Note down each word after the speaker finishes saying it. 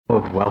Oh,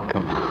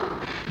 welcome.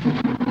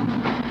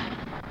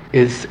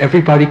 Is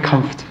everybody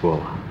comfortable?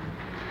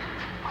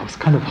 I was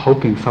kind of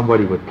hoping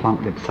somebody would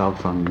plunk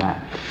themselves on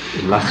that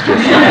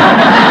illustrious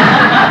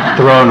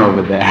throne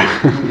over there.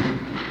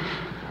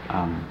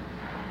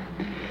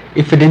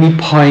 If at any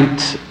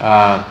point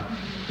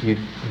you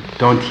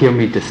don't hear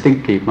me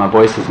distinctly, if my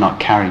voice is not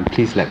carrying,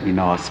 please let me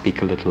know. I'll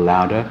speak a little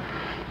louder.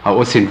 I'll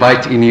also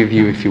invite any of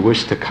you, if you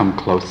wish, to come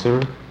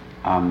closer.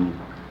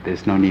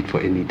 There's no need for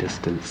any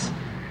distance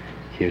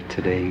here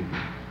today.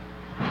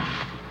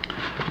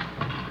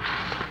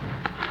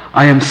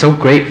 I am so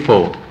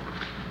grateful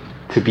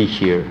to be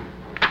here.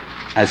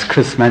 As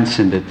Chris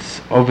mentioned, it's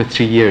over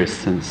 3 years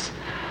since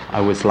I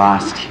was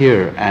last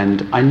here,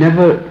 and I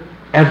never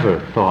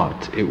ever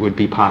thought it would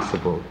be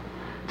possible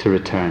to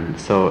return.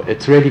 So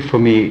it's really for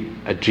me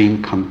a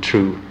dream come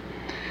true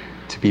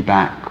to be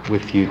back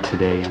with you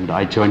today, and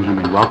I join him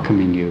in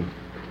welcoming you.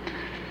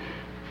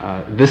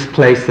 This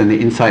place and the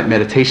Insight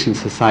Meditation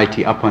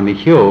Society up on the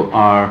hill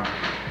are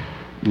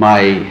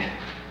my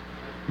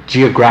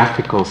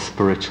geographical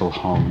spiritual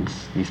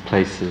homes. These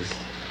places,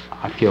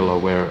 I feel, are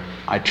where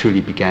I truly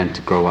began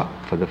to grow up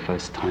for the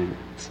first time.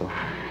 So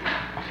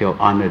I feel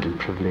honored and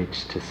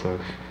privileged to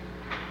serve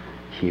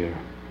here.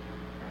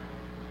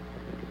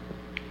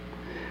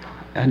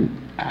 And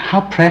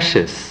how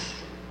precious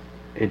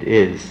it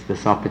is,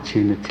 this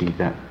opportunity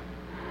that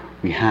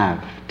we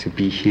have to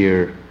be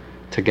here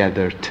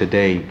together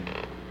today.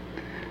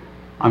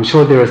 I'm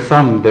sure there are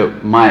some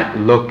that might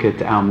look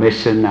at our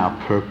mission, our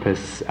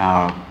purpose,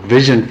 our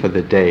vision for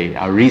the day,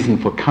 our reason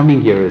for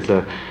coming here as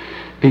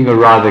being a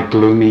rather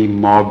gloomy,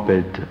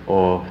 morbid,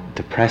 or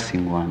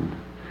depressing one.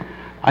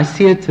 I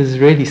see it as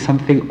really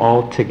something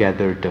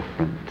altogether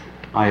different.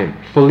 I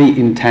fully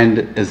intend,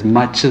 as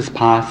much as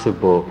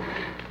possible,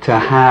 to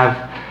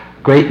have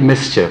great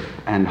mischief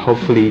and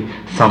hopefully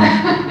some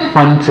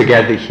fun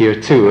together here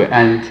too.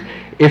 And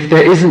if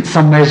there isn't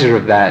some measure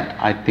of that,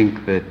 I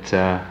think that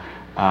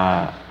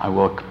I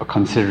will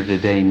consider the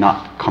day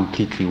not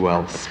completely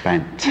well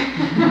spent.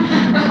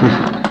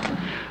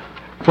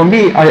 For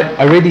me,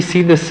 I really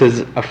see this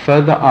as a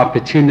further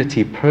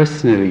opportunity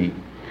personally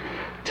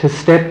to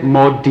step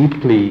more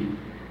deeply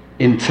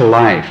into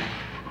life,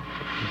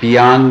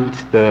 beyond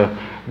the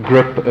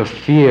grip of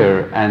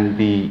fear and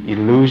the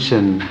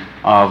illusion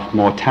of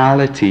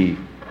mortality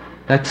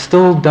that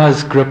still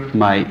does grip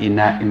my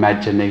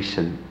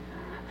imagination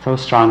so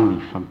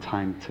strongly from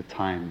time to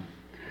time.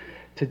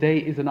 Today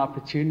is an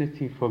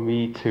opportunity for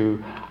me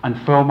to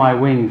unfurl my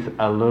wings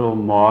a little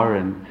more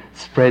and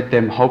spread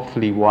them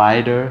hopefully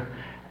wider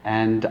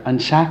and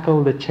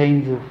unshackle the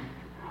chains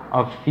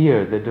of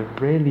fear that have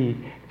really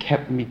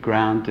kept me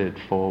grounded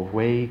for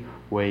way,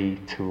 way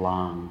too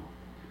long.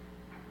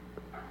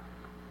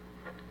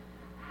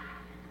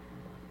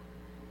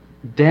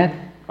 Death,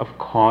 of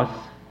course,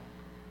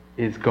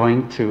 is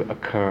going to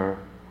occur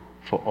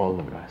for all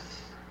of us.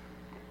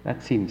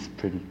 That seems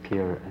pretty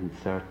clear and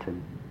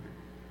certain.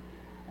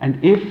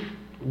 And if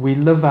we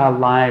live our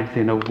lives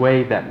in a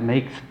way that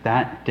makes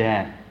that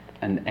death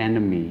an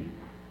enemy,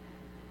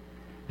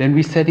 then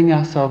we're setting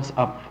ourselves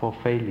up for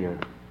failure.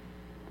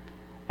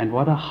 And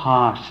what a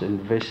harsh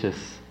and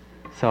vicious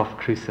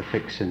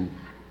self-crucifixion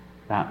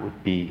that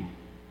would be.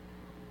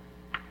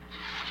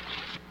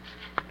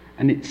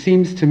 And it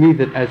seems to me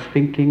that as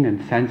thinking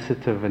and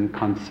sensitive and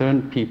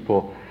concerned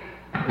people,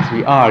 as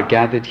we are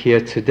gathered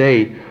here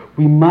today,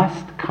 we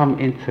must come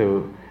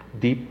into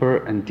deeper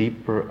and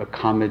deeper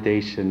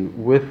accommodation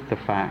with the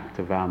fact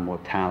of our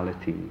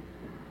mortality.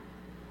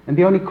 And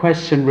the only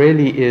question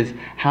really is,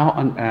 how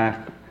on earth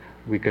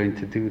are we going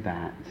to do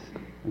that?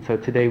 And so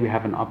today we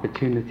have an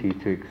opportunity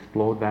to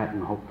explore that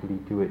and hopefully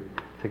do it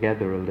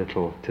together a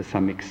little to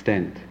some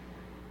extent.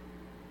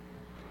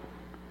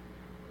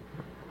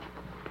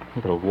 A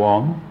little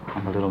warm,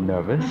 I'm a little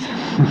nervous.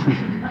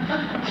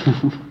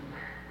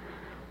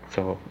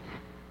 So,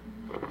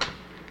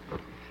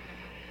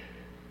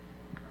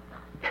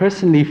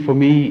 personally for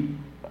me,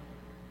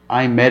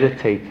 I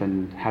meditate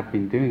and have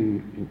been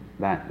doing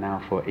that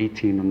now for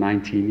 18 or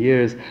 19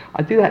 years.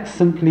 I do that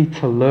simply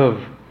to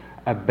live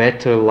a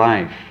better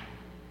life.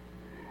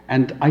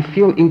 And I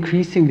feel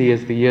increasingly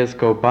as the years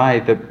go by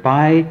that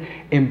by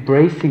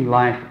embracing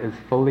life as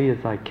fully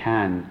as I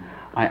can,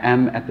 I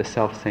am at the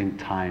self-same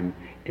time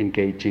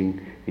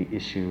engaging the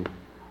issue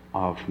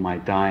of my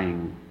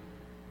dying.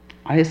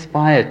 I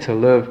aspire to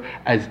live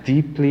as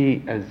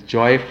deeply, as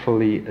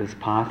joyfully as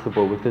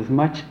possible, with as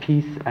much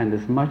peace and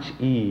as much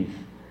ease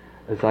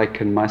as I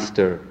can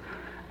muster,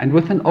 and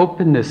with an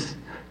openness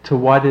to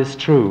what is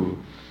true,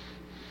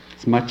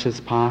 as much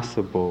as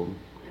possible.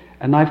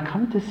 And I've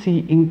come to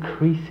see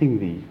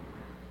increasingly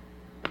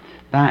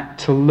that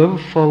to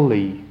live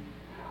fully,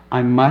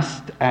 I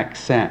must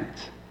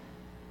accept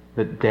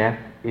that death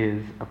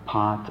is a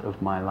part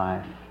of my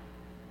life,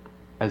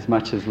 as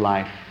much as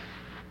life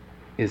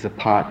is a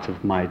part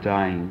of my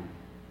dying.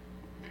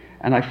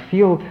 And I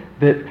feel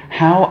that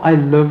how I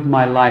live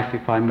my life,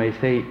 if I may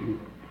say,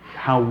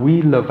 how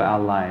we live our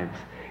lives,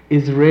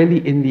 is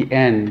really in the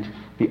end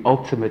the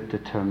ultimate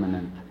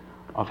determinant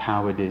of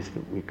how it is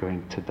that we're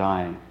going to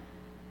die.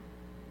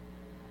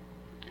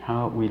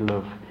 How we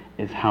live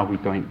is how we're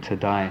going to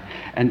die.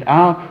 And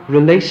our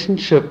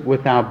relationship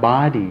with our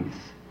bodies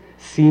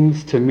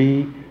seems to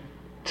me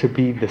to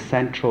be the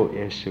central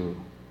issue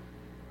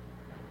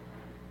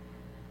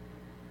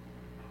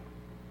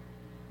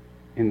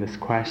in this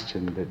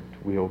question that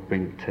we'll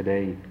bring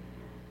today.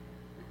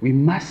 We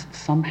must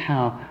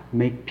somehow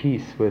make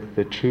peace with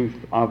the truth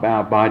of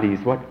our bodies,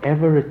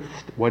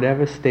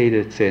 whatever state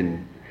it's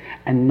in,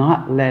 and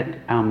not let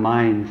our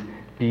minds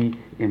be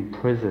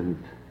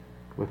imprisoned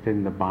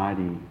within the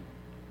body.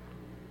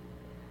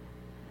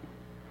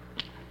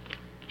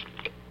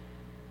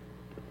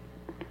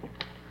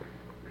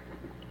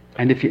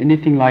 And if you're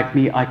anything like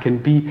me, I can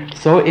be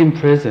so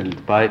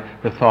imprisoned by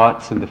the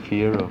thoughts and the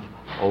fear of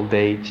old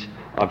age,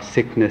 of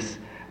sickness,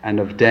 and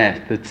of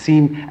death that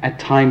seem at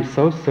times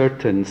so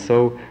certain,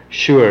 so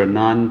sure,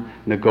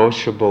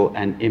 non-negotiable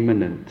and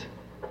imminent.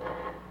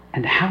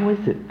 And how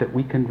is it that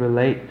we can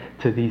relate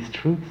to these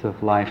truths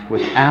of life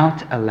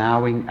without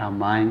allowing our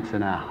minds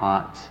and our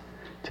hearts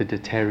to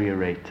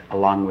deteriorate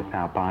along with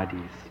our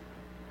bodies?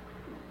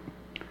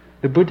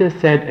 The Buddha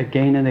said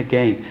again and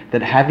again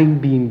that having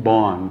been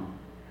born,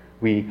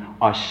 we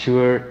are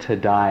sure to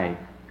die.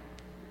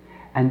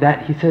 And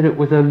that he said it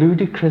was a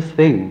ludicrous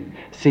thing,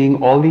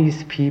 seeing all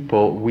these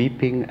people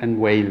weeping and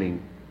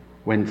wailing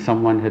when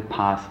someone had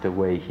passed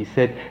away. He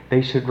said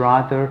they should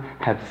rather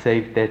have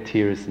saved their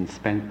tears and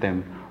spent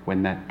them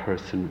when that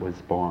person was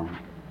born.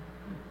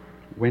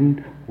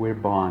 When we're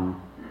born,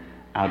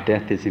 our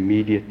death is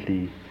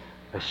immediately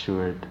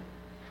assured.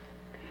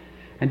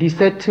 And he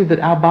said too that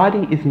our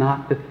body is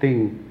not the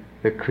thing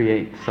that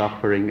creates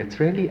suffering. It's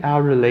really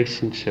our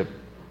relationship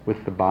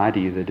with the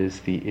body that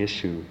is the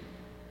issue.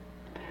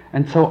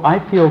 And so I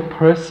feel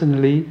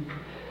personally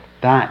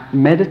that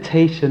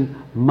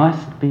meditation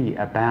must be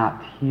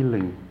about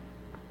healing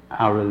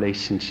our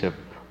relationship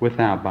with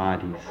our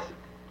bodies.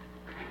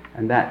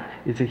 And that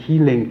is a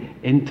healing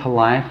into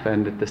life,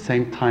 and at the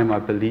same time I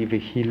believe a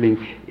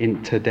healing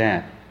into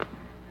death.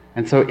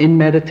 And so in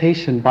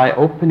meditation, by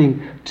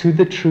opening to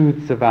the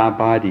truths of our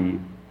body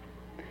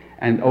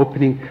and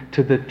opening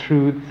to the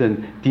truths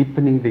and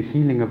deepening the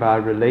healing of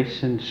our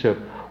relationship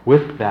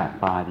with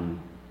that body,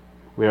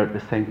 we're at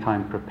the same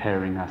time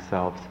preparing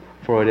ourselves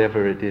for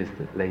whatever it is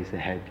that lays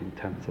ahead in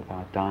terms of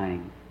our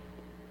dying.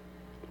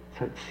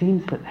 So it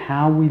seems that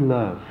how we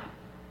live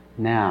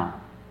now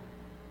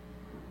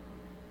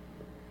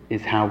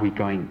is how we're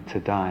going to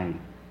die.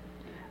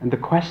 And the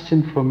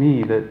question for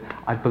me that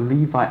I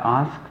believe I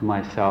ask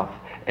myself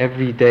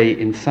every day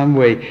in some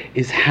way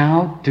is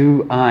how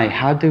do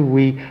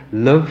we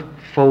live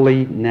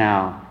fully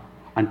now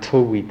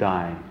until we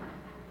die?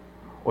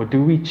 Or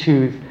do we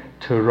choose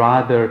to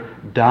rather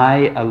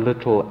die a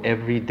little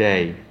every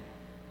day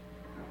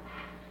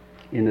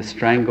in the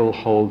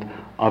stranglehold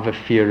of a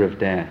fear of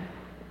death?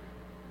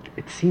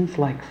 It seems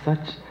like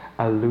such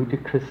a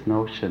ludicrous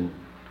notion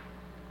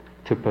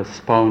to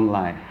postpone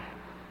life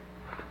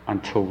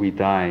until we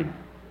die.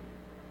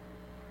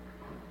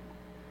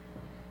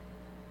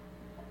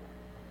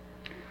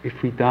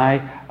 If we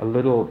die a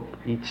little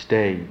each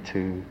day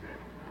to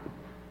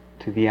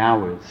the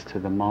hours, to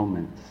the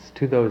moments,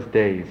 to those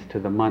days, to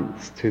the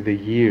months, to the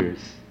years,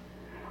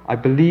 I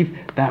believe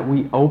that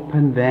we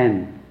open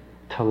then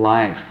to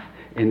life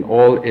in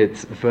all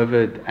its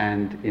vivid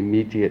and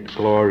immediate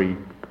glory.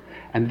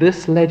 And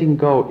this letting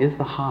go is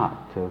the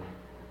heart of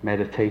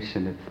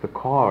meditation. It's the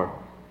core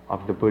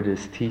of the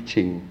Buddha's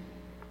teaching.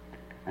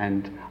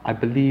 And I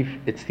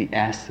believe it's the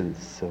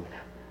essence of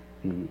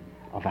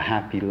a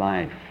happy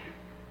life.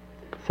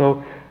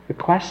 So the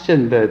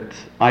question that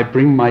I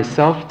bring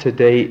myself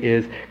today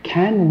is,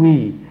 can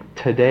we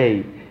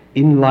today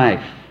in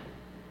life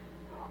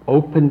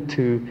open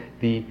to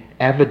the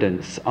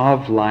evidence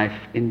of life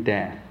in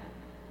death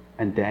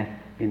and death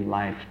in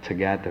life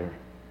together?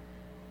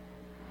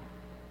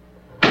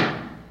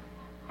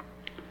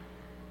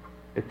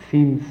 It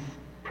seems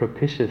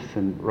propitious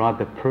and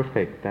rather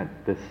perfect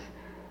that this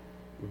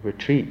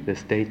retreat,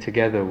 this day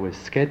together, was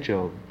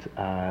scheduled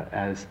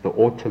as the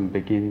autumn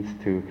begins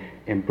to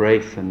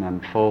embrace and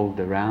unfold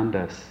around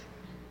us.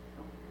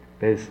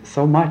 There's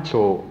so much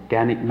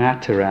organic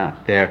matter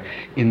out there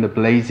in the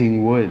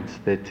blazing woods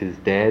that is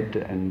dead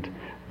and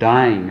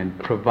dying and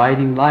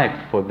providing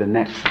life for the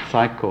next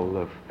cycle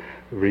of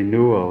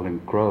renewal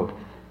and growth.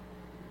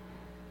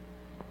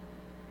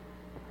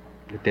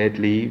 The dead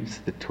leaves,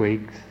 the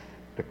twigs,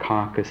 the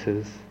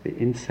carcasses, the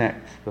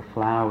insects, the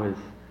flowers,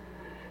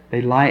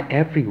 they lie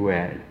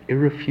everywhere,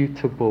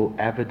 irrefutable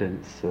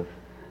evidence of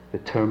the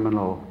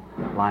terminal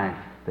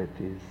life that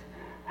is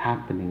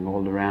happening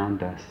all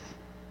around us.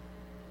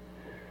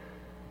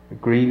 The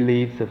green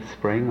leaves of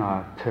spring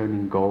are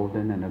turning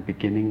golden and are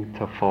beginning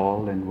to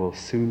fall and will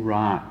soon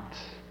rot,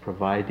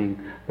 providing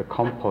the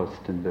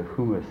compost and the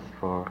humus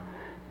for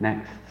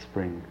next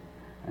spring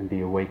and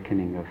the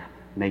awakening of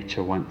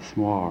nature once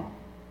more.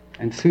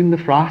 And soon the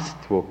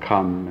frost will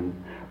come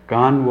and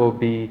gone will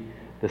be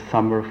the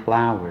summer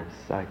flowers.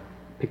 I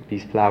picked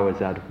these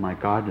flowers out of my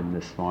garden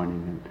this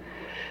morning, and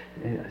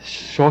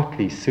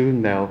Shortly,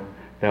 soon they'll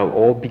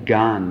all be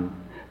gone.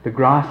 The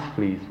grass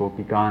fleas will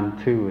be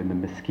gone too, and the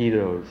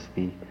mosquitoes,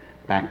 the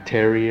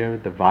bacteria,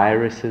 the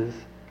viruses,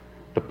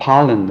 the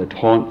pollen that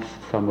haunts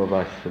some of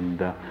us, and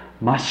the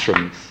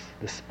mushrooms,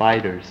 the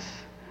spiders,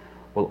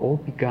 will all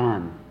be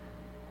gone.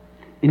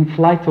 In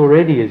flight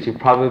already, as you've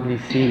probably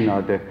seen,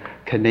 are the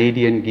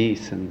Canadian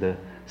geese and the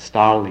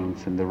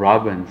starlings and the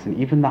robins, and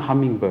even the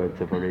hummingbirds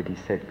have already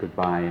said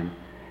goodbye and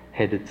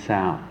headed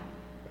south.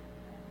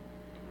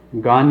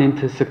 Gone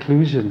into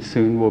seclusion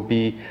soon will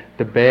be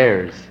the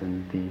bears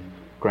and the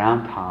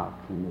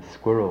groundhogs and the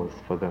squirrels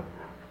for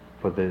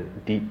the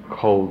deep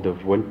cold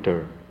of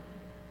winter.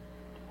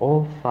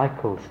 All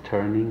cycles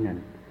turning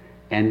and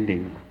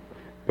ending,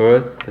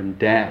 birth and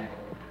death,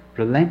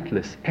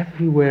 relentless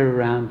everywhere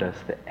around us.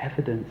 The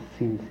evidence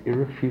seems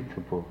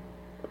irrefutable.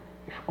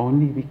 If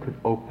only we could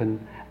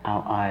open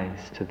our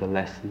eyes to the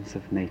lessons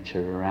of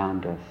nature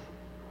around us,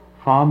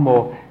 far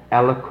more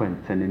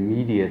eloquent and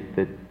immediate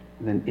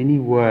than any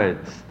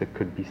words that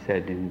could be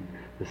said in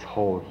this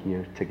hall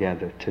here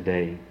together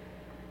today.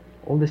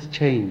 All this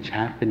change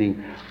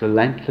happening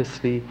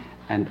relentlessly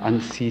and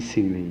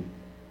unceasingly.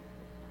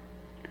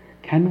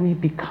 Can we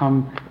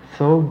become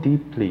so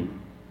deeply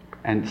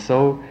and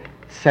so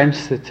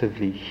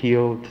sensitively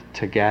healed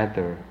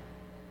together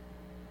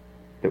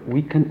that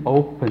we can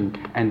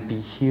open and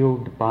be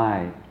healed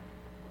by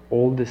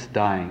all this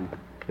dying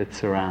that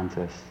surrounds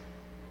us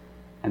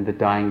and the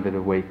dying that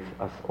awaits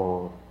us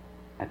all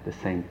at the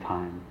same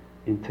time,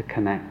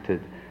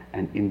 interconnected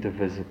and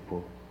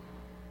indivisible?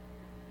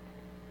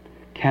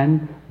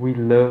 Can we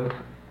live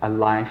a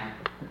life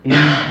in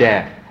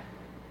death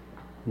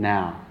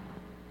now,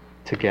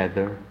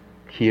 together,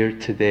 here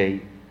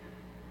today,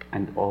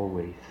 and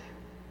always?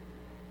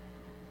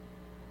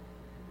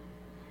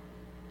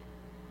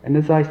 And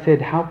as I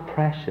said, how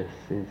precious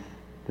is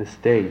this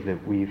day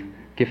that we've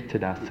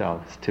gifted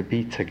ourselves to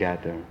be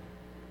together,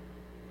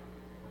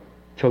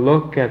 to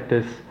look at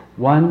this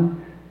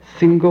one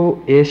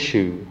single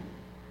issue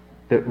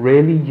that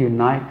really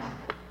unites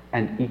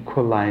and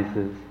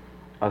equalizes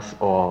us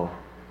all,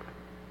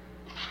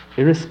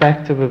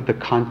 irrespective of the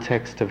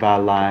context of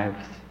our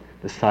lives,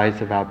 the size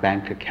of our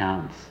bank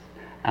accounts,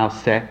 our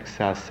sex,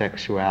 our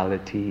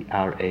sexuality,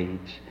 our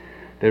age.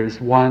 There is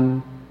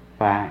one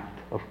fact,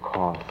 of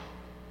course,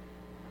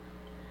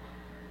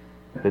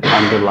 that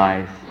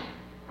underlies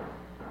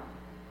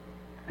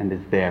and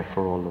is there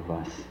for all of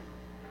us.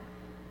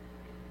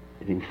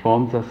 It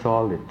informs us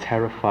all, it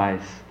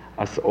terrifies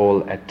us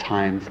all at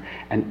times,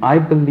 and I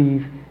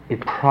believe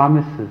it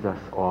promises us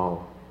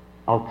all,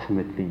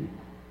 ultimately,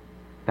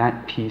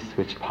 that peace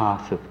which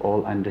passeth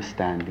all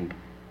understanding,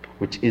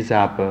 which is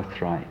our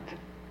birthright.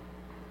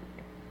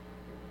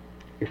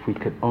 If we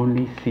could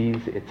only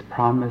seize its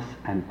promise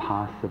and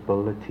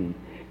possibility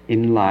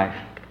in life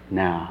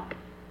now,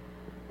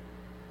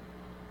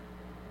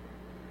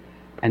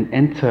 and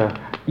enter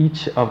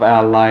each of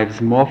our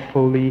lives more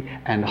fully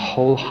and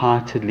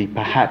wholeheartedly,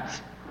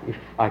 perhaps, if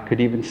I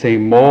could even say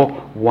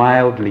more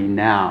wildly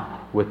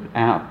now,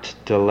 without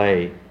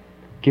delay,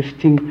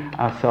 gifting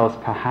ourselves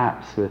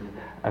perhaps with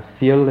a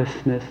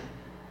fearlessness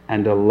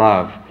and a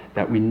love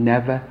that we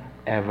never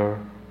ever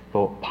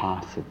thought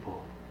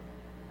possible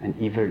and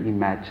even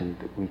imagined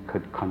that we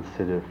could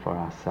consider for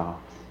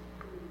ourselves.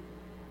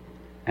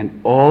 And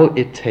all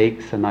it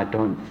takes, and I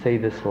don't say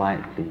this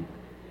lightly,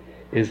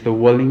 is the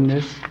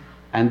willingness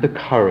and the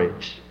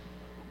courage,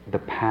 the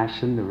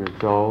passion, the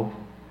resolve,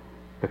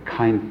 the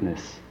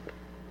kindness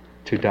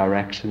to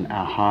direction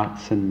our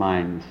hearts and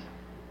minds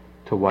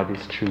to what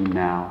is true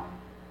now,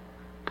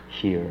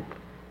 here,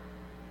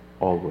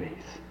 always.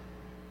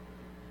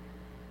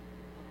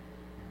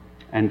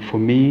 And for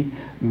me,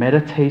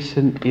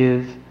 meditation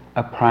is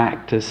a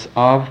practice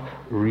of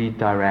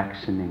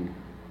redirectioning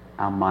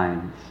our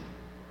minds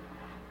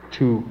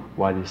to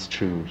what is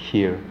true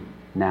here,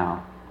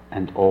 now,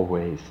 and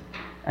always.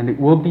 And it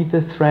will be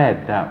the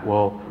thread that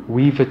will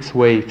weave its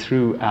way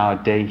through our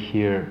day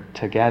here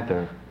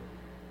together.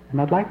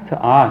 And I'd like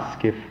to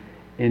ask if,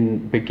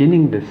 in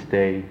beginning this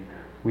day,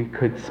 we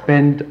could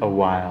spend a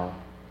while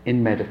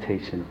in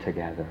meditation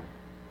together.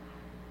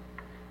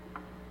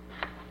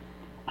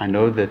 I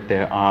know that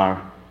there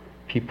are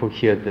people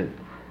here that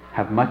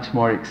have much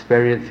more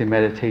experience in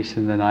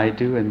meditation than I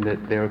do, and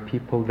that there are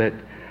people that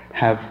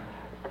have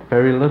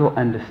very little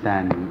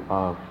understanding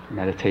of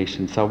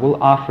meditation. So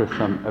we'll offer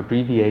some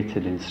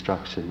abbreviated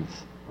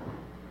instructions.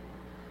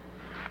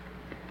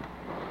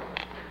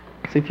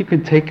 So if you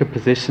can take a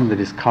position that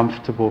is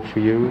comfortable for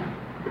you,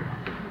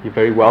 you're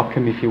very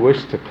welcome if you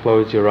wish to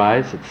close your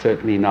eyes. It's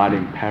certainly not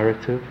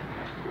imperative.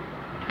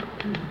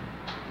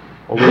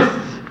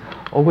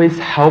 Always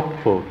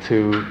helpful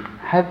to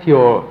have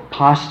your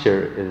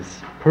posture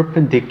as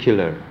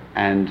perpendicular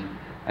and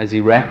as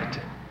erect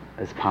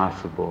as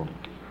possible.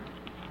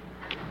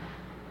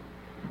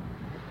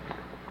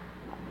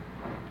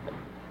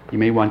 You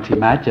may want to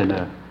imagine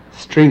a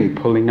string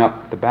pulling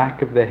up the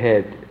back of the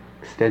head,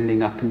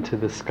 extending up into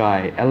the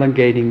sky,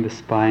 elongating the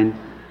spine,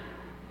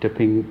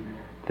 dipping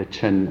the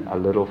chin a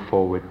little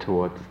forward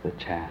towards the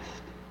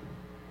chest.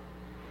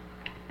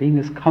 Being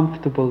as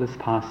comfortable as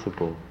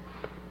possible.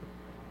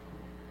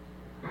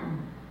 I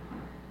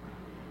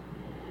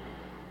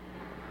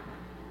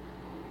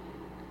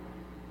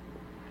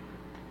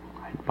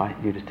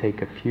invite you to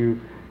take a few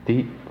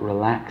deep,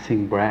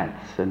 relaxing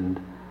breaths and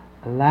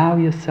allow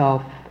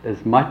yourself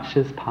as much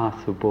as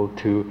possible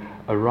to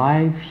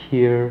arrive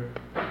here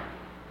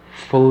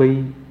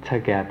fully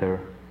together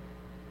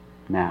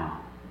now.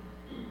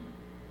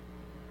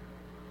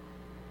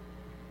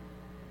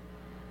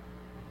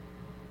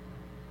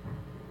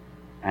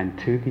 And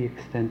to the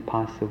extent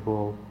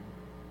possible,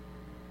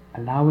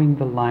 allowing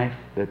the life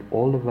that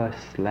all of us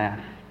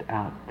left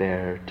out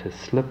there to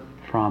slip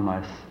from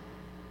us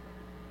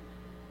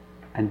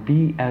and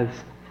be as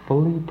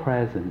fully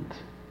present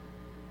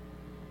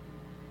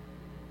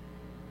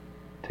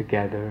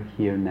together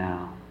here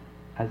now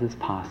as is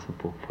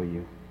possible for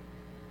you.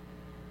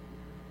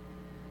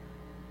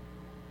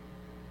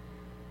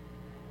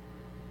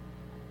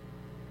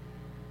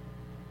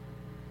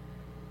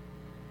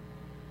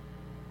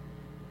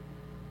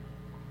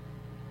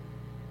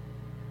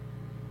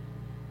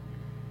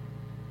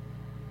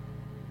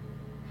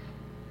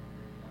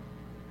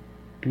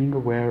 Being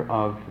aware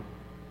of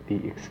the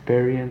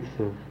experience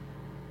of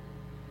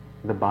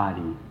the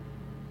body,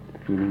 the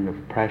feeling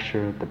of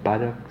pressure at the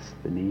buttocks,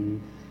 the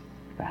knees,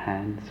 the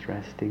hands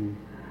resting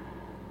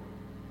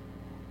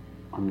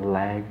on the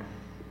legs.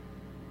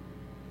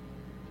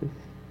 Just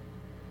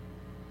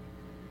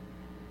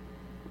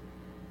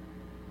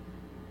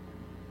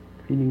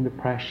feeling the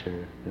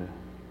pressure, the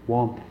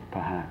warmth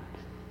perhaps.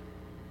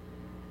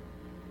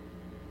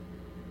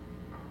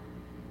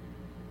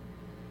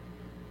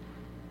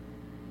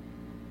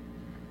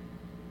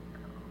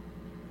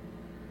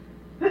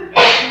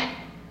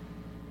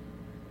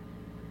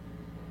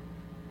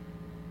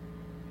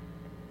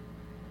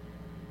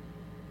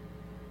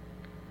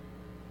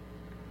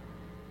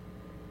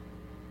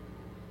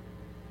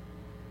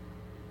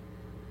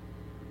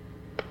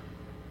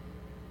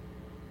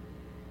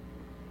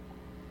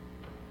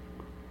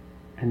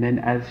 And then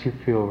as you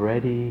feel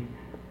ready,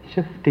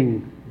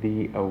 shifting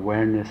the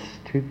awareness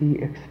to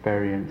the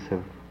experience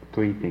of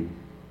breathing.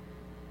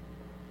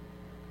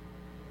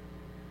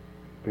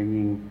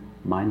 Bringing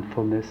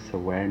mindfulness,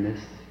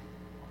 awareness,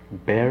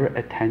 bare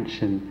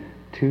attention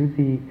to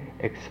the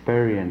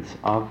experience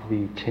of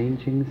the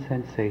changing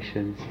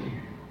sensations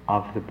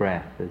of the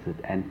breath as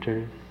it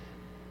enters,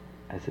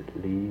 as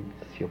it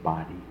leaves your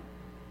body.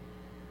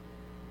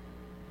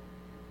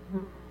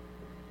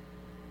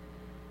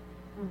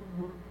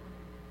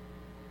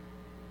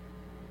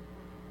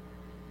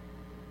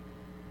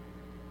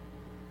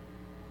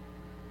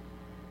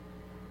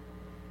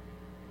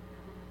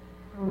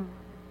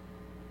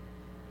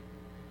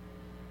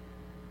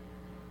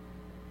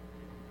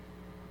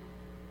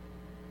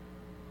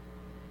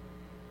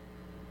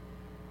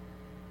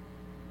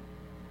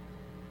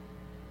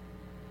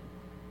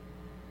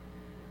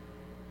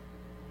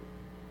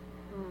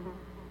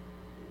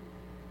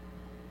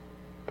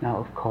 Now,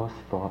 of course,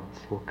 thoughts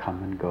will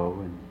come and go,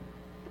 and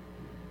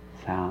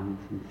sounds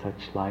and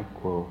such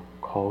like will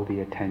call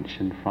the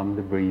attention from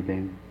the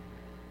breathing.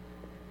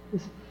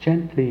 Just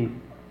gently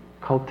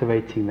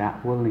cultivating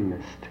that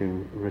willingness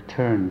to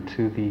return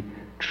to the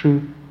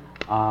truth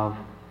of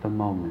the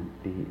moment,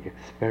 the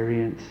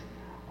experience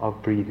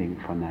of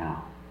breathing for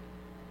now.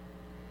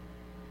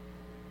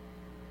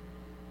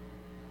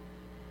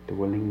 The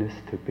willingness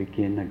to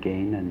begin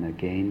again and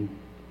again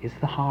is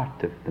the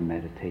heart of the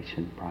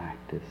meditation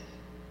practice.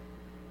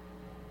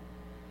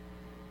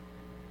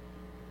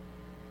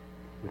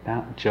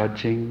 Without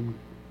judging,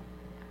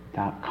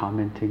 without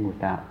commenting,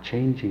 without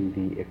changing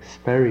the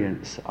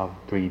experience of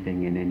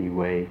breathing in any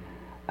way,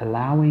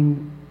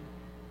 allowing,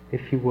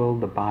 if you will,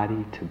 the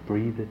body to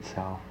breathe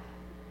itself,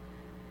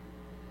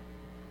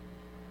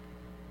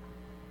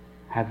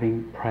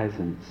 having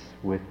presence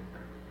with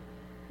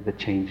the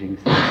changing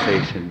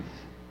sensations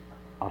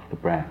of the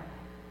breath.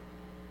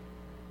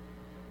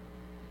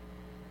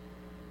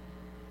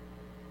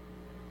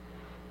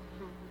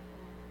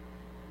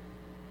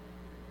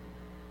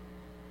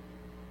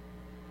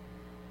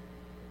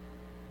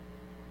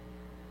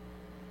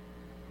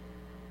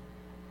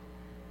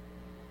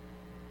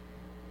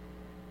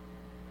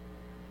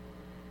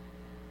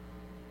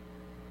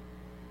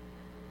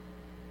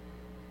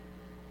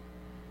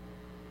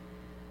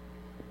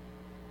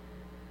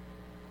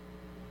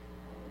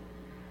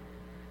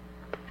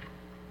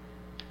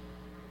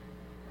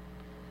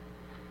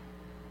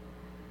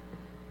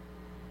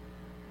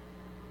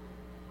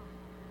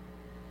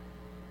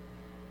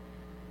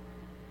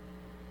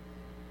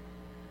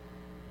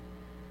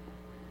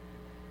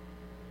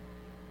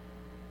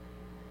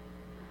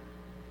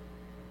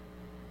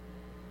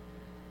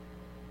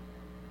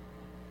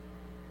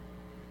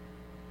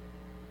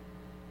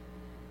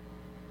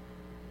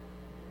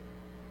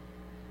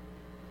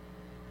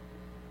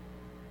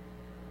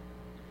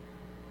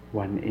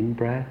 One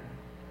in-breath,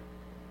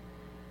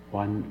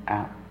 one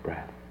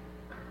out-breath.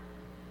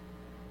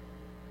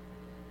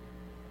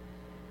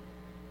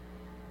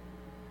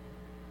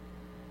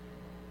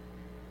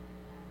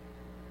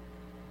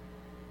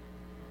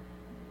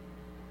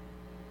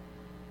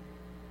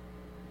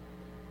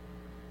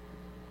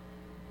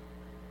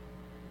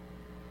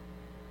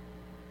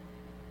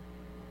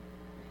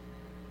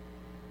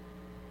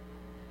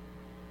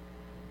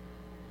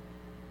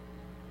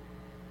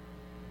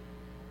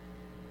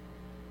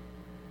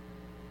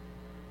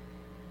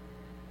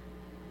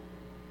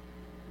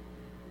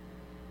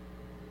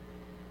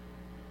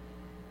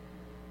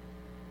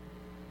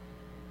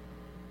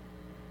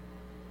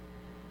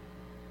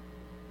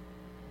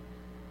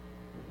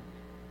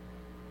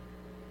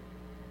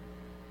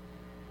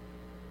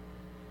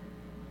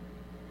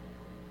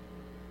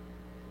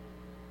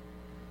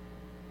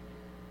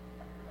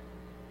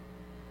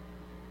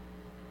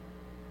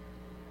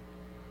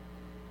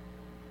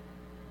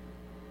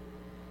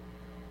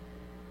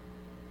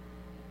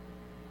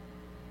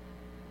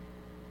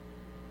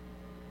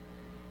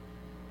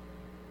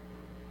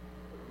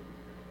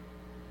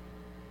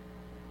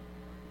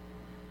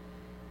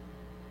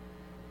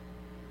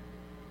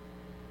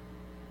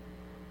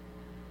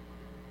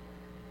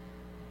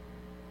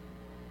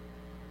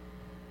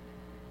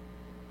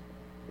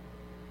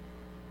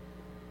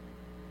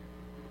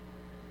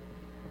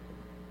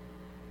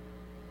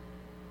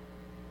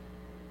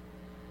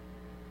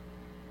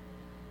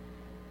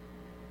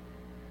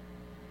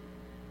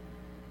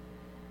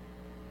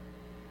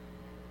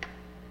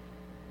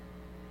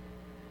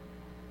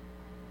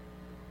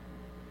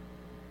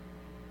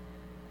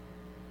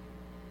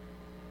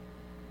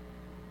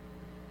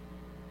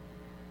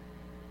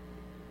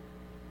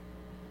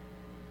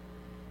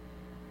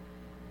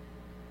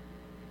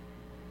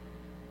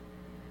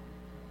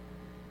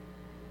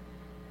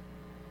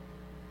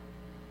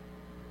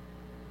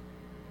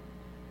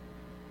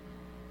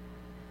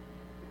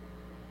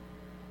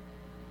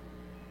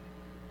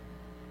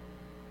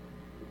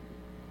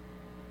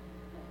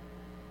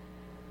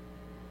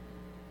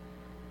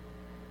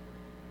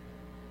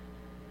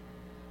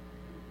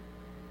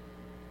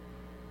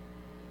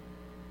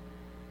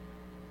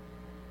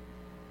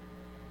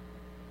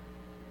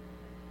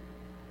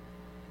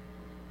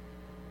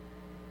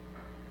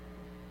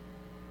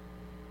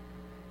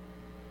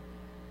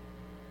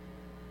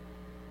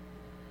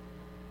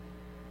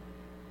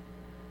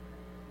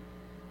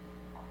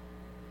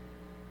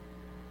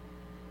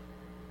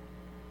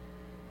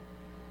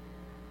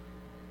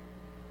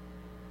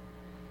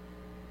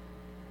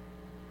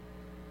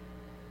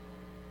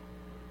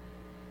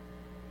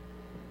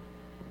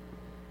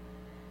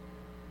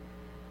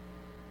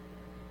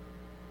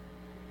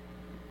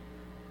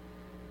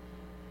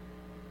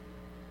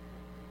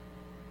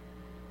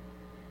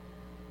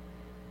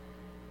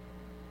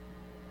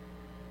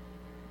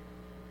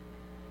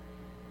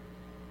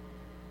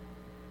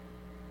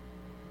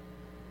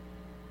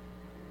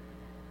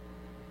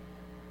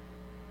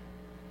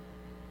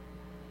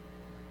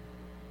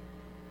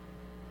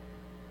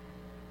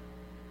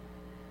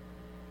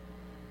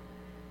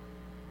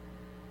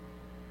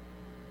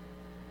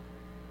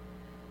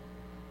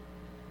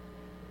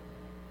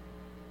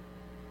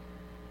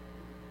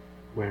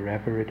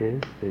 Wherever it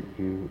is that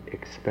you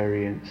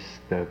experience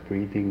the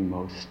breathing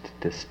most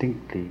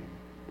distinctly,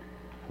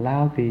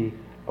 allow the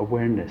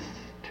awareness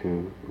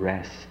to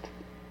rest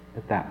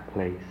at that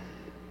place.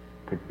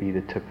 Could be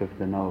the tip of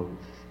the nose,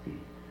 the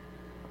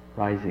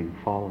rising,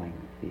 falling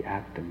of the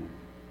abdomen,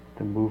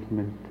 the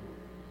movement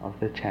of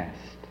the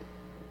chest.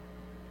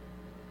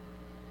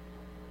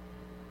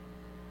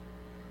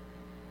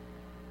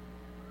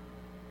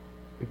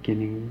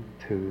 Beginning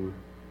to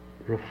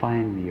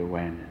refine the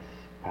awareness,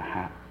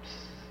 perhaps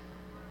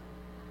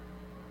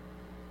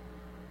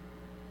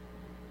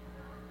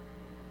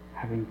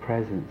having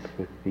presence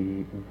with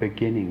the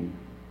beginning,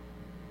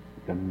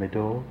 the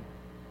middle,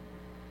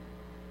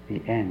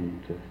 the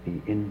end of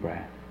the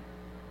in-breath.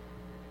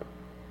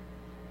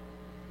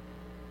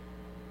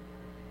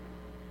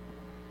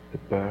 The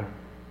birth,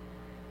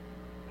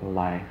 the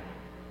life,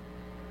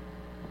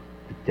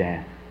 the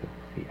death of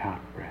the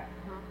out-breath.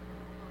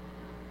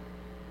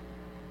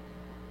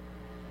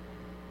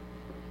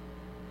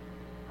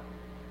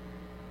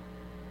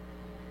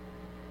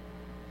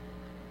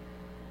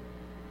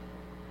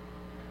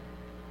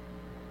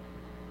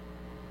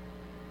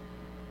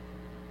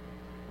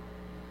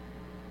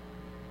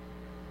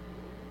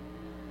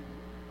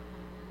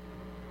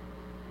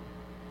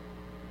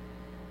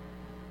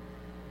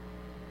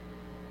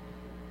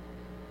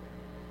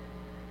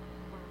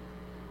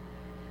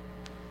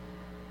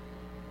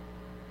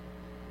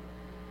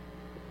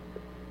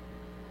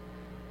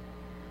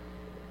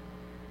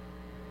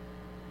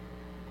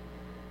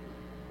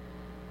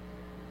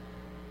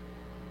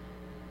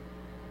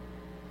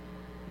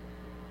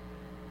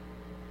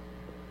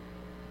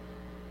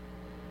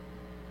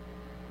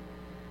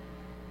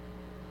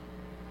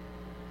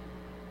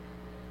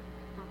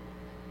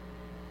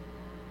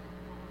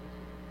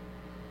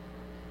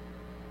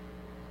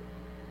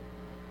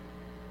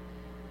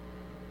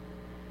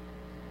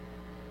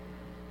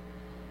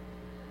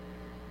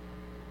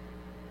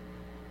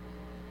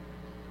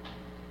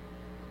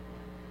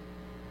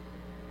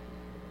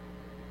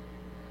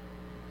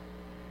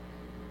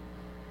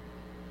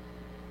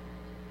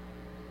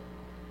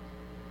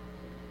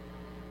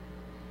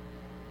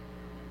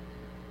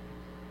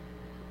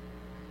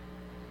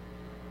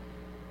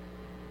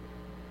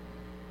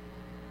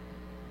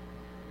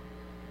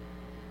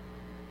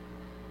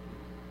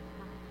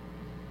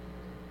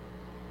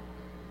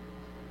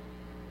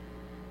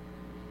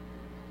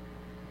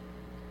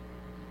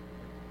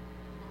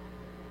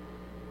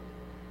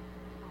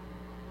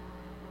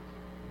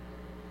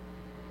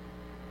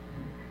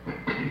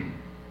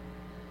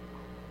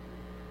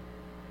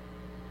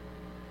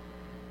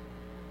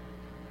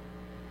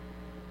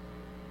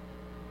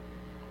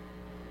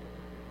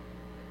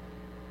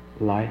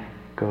 Life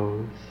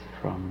goes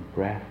from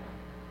breath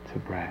to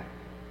breath.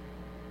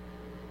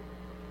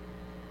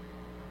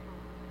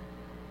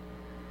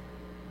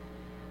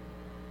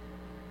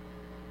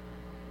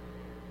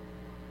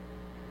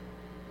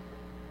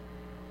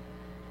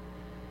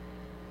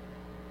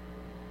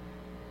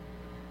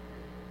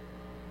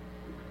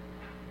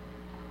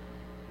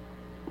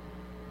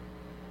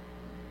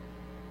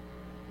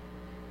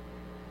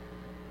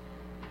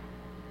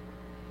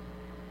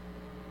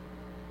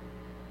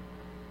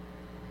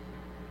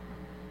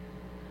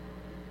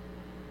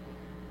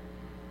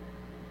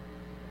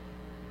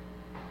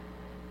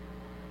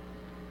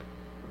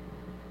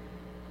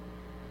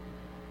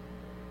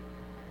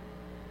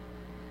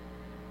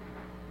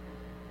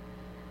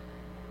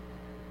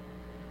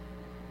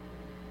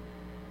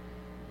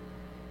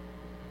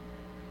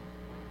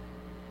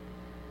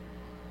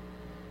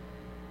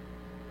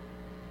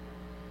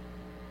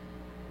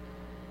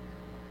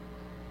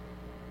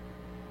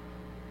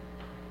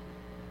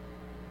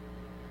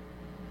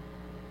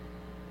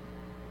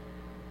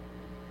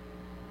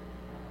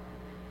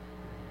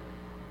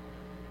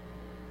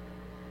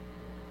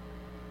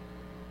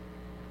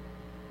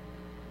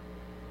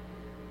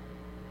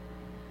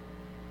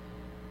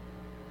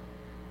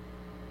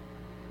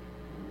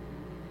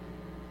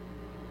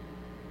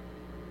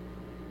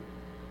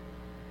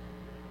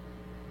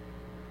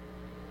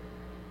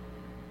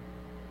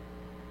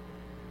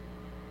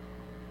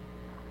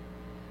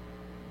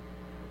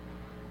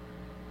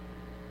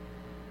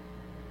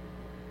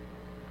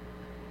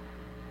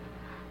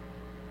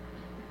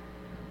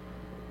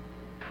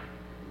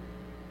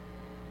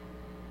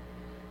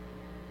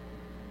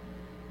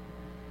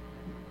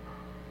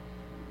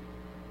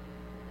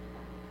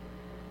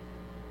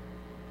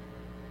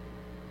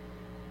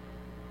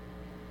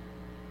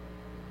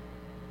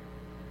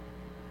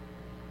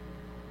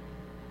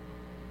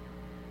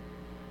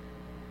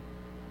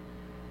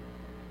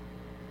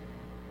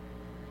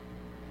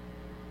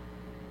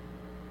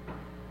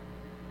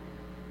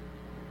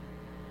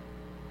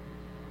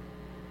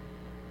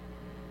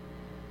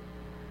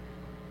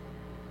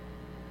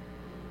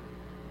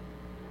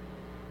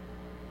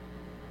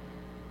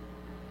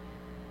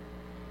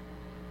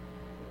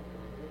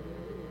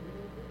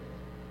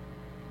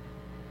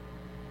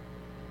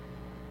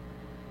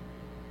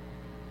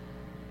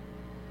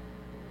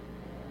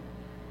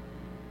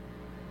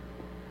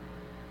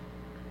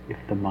 If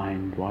the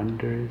mind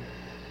wanders,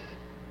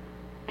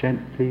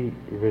 gently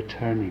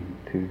returning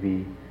to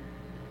the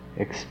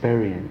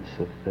experience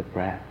of the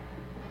breath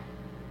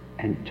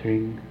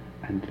entering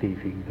and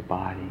leaving the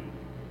body.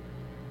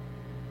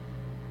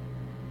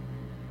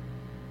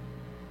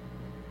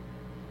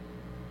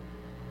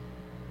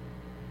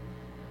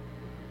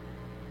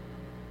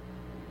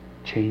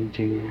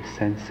 Changing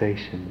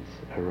sensations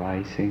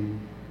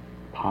arising,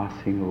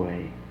 passing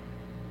away.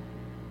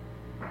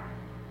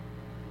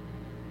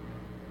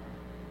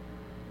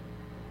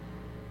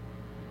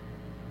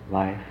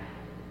 Life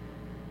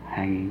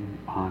hanging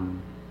on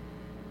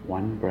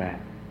one breath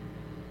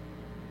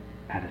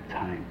at a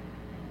time.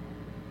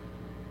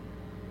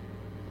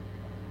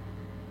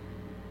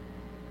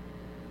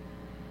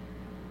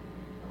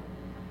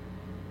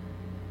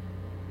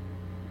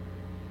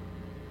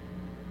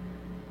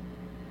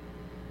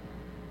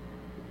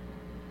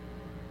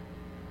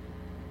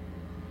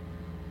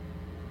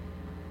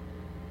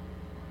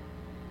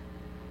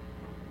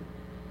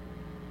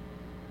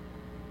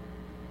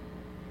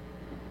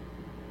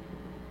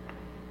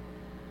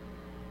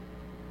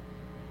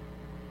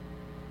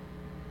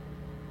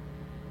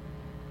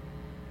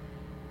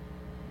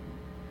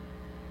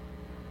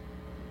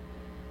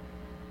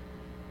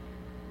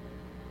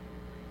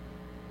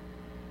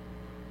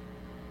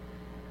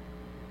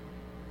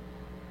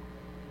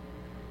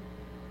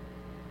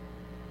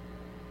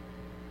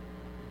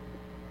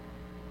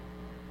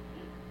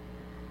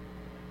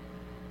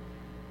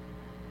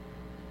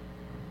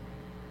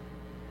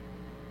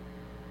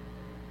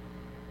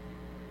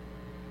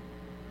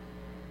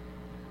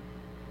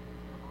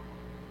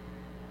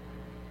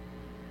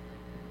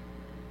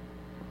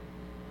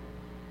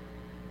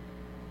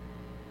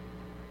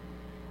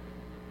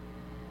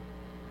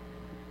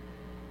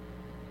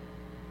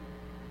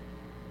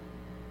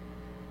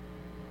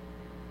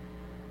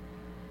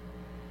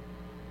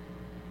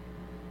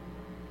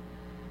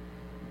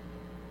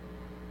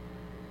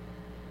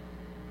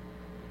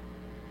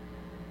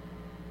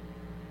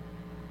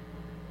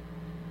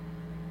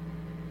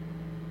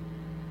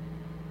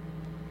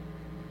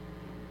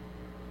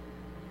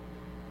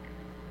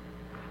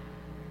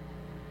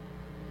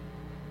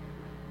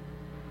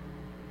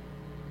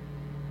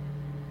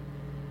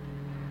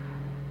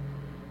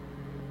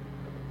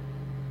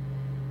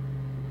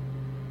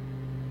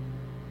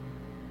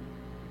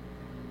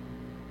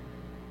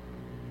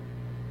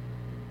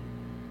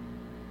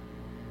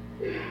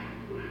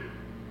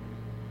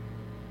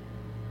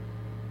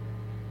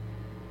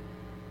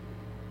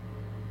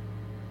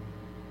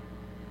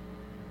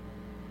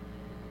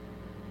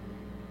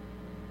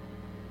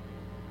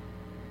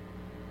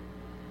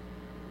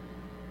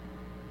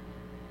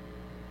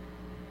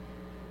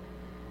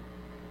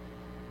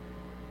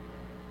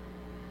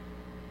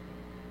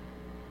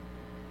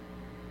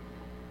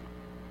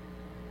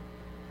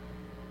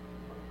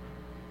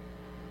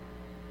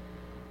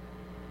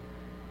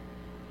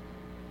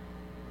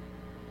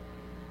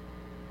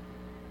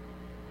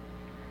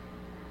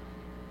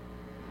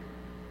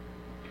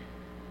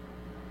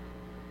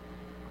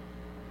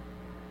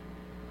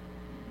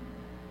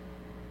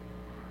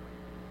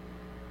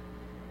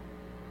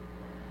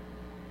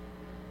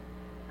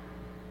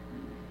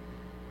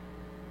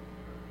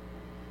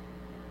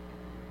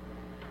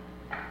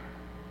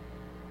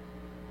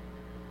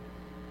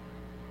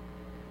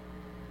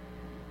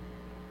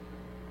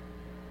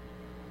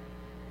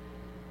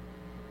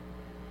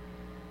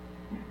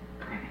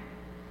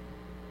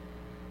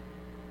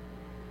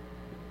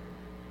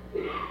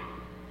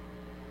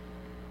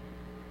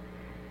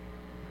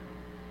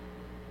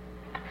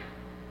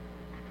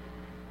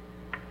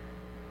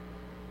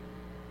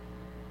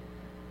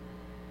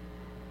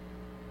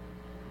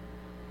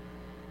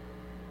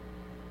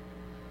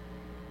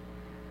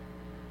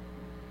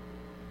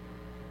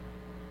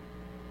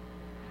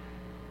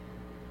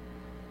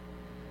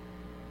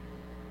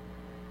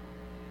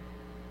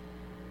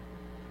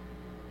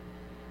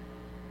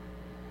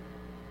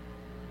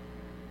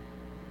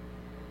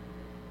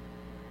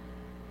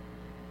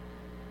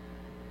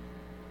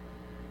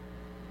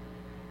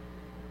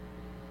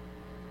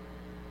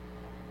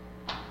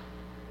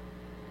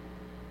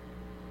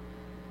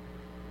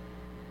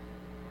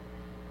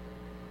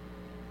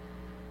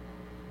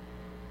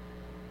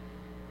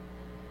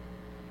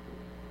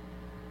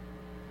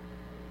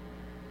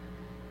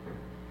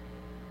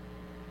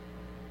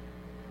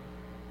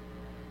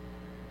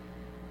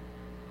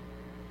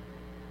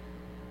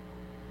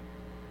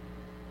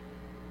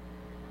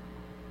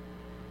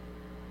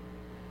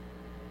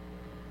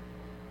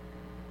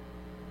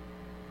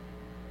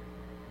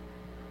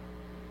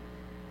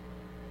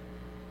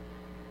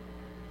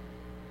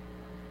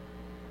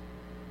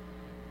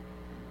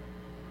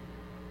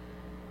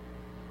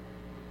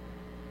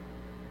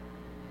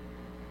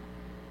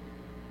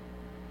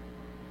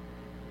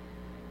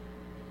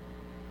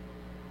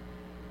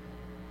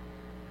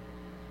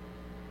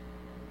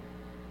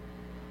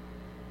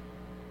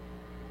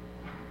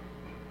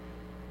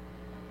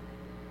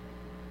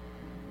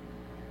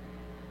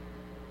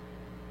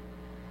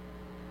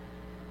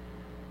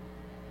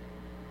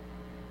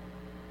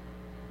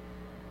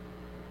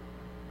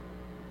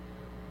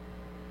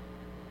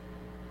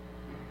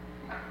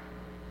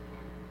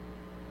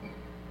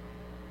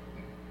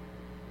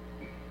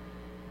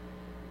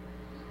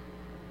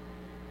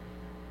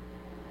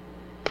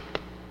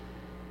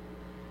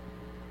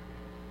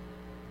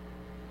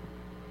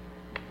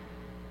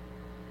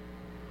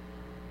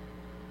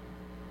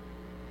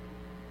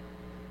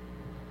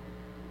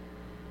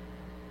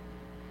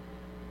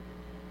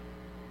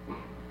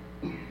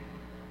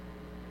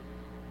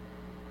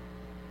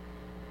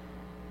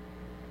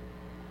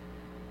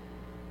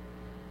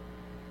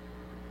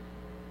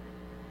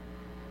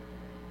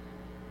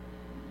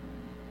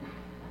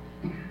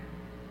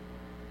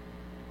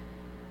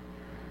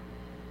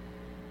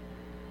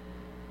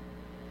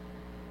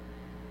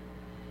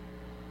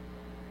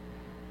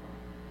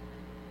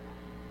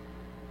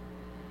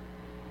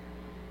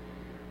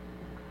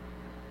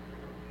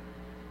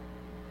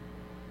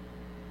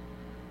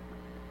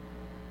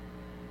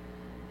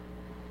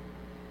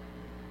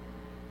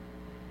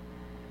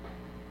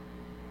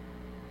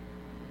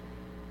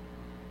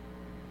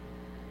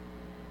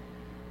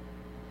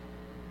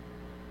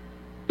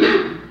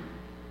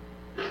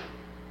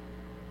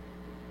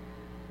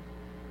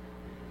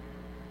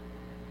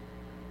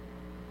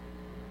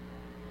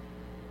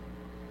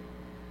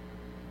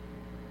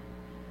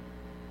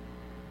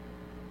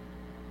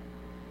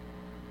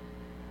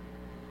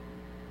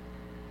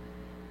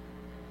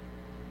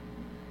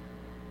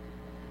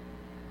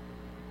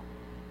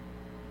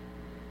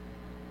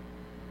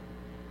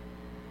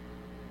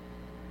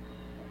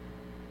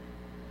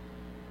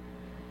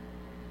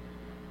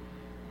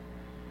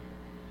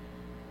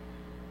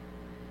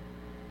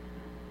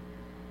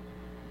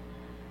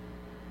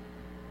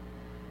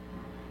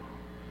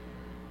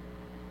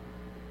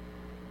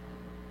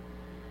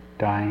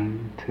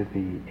 dying to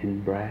the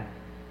in-breath,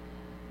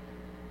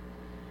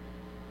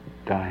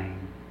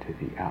 dying to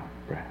the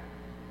out-breath,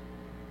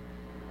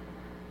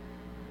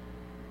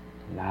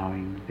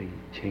 allowing the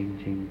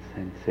changing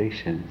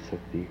sensations of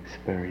the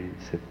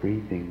experience of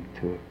breathing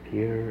to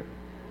appear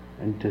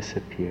and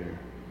disappear,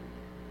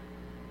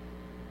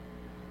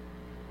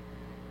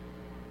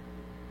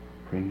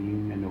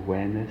 bringing an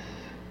awareness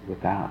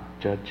without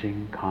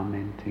judging,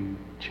 commenting,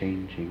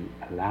 changing,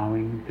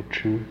 allowing the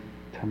truth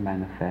to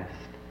manifest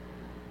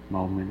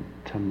moment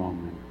to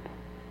moment,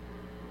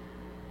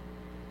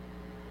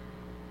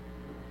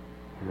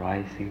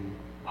 arising,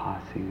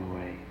 passing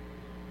away.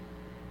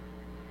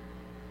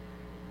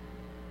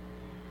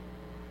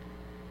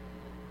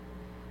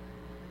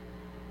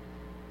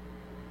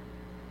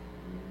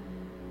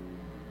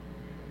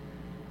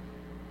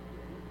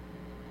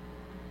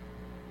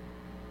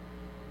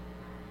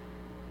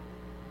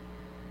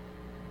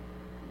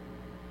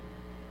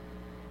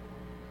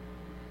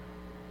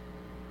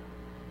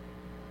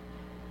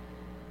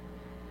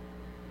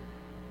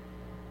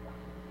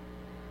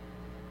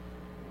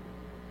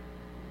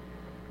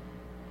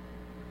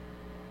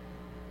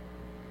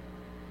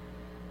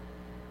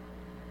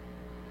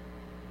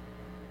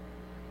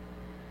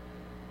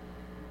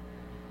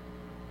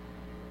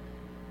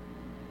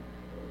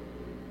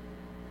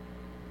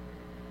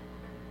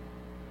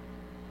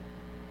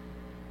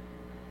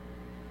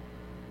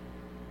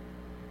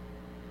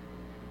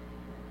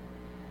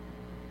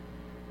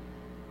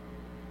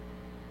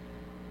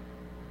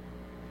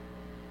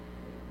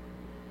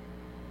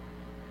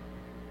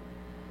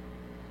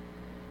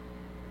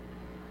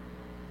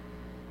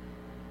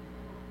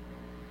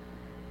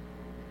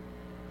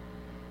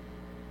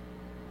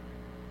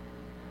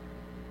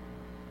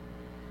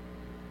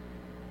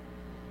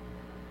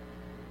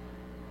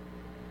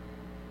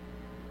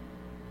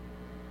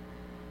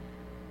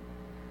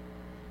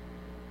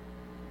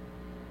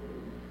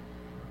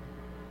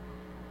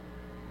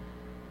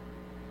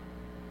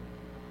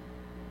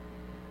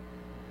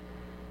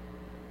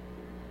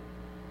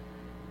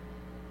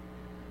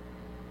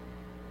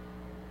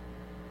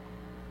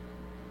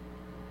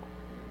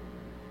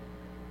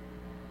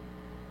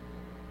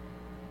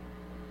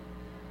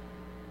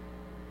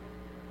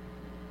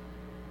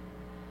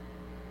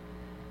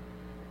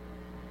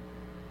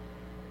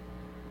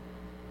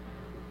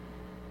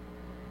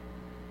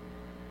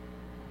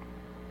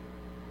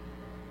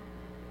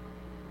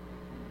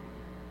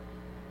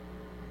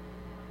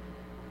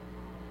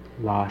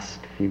 Last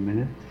few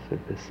minutes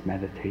of this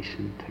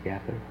meditation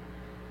together.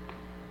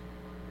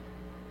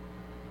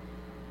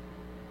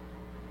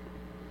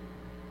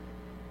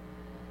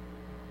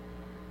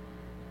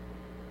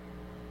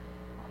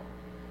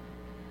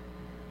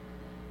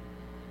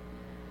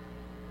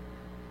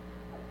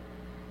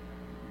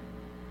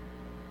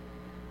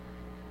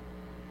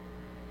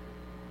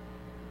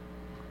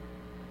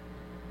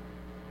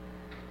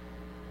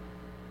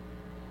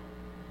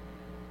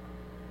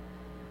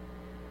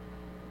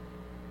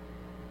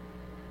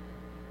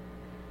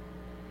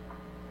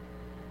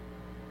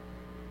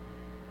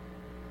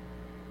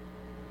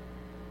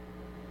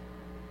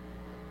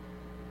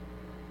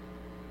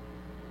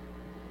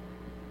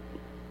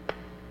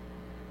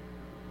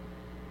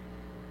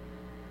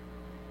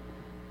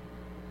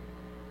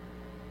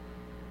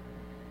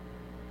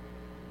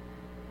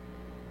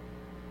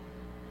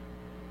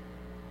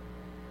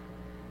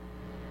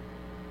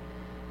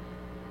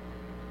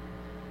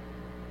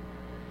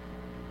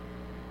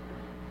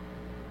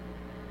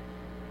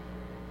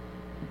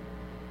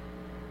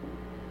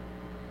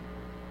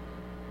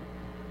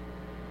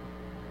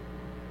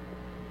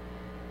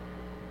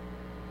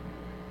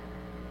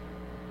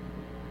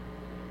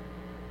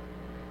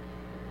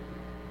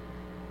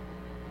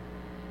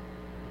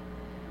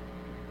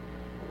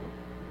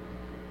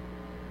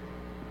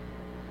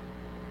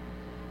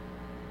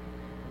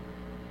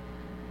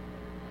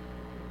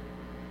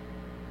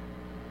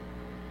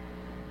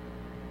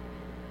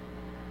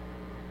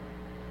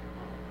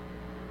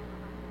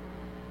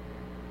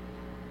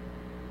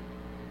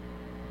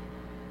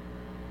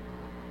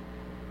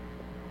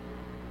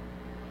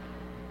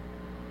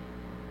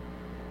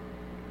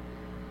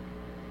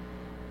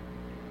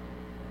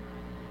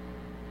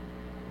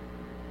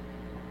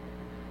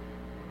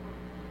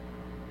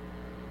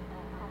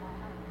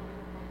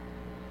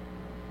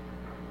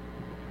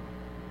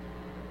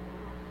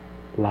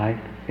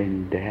 Life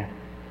in death,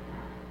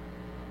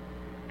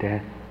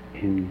 death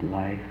in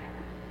life.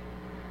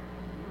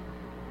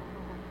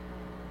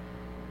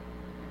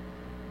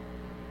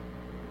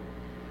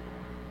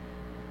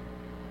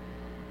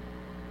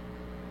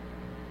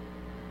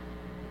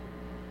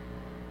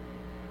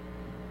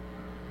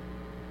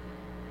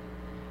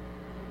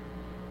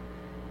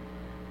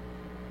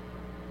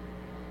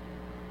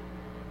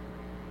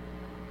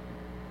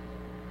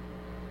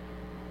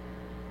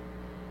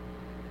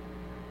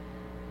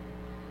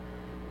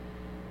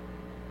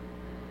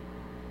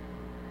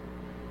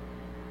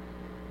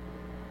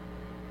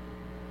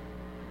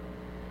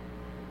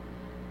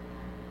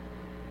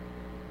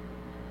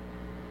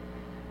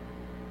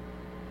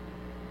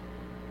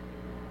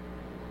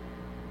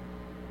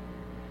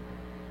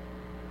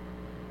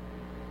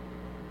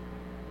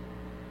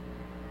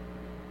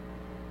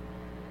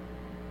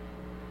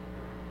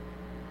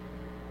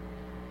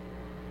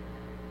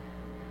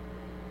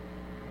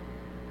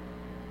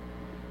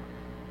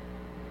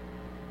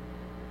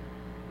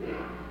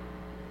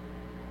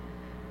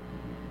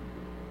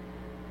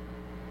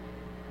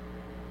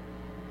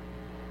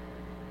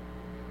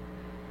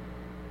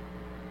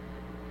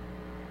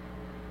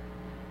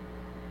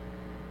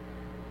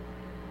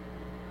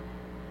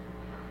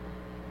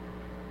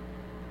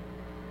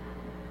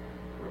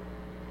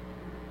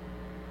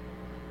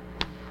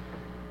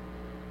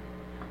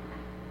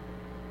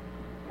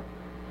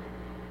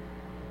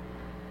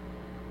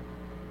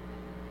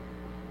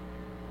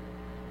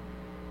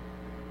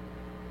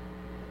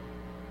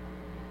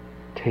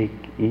 Take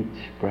each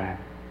breath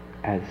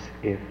as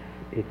if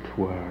it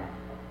were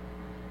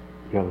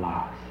your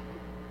last.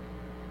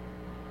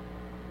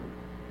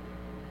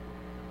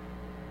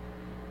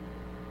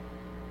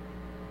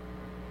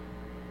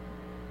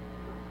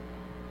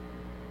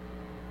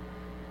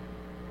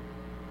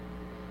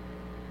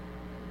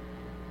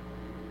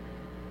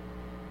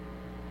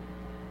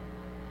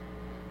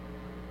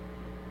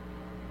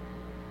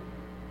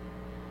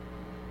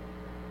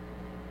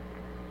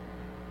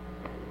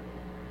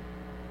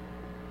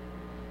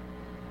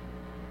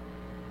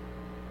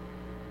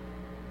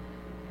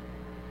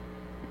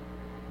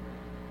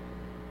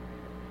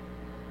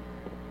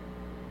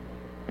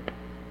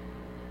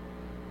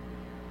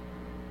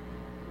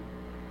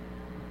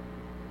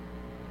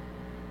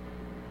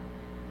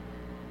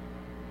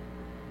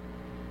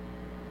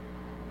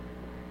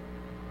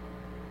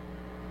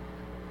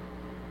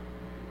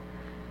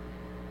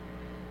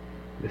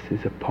 This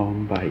is a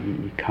poem by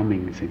E.E.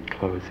 Cummings in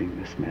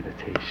closing this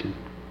meditation.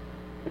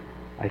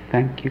 I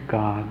thank you,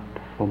 God,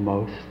 for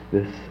most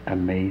this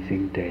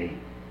amazing day,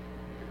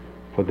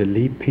 for the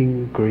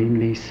leaping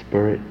greenly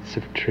spirits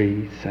of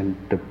trees and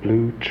the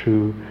blue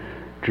true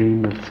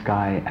dream of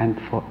sky,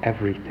 and for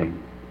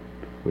everything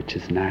which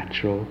is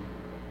natural,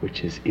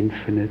 which is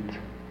infinite,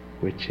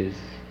 which is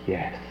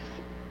yes.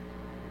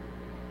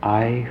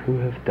 I who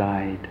have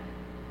died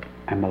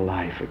am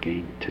alive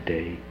again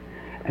today.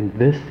 And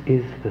this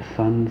is the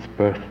sun's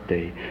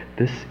birthday.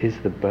 This is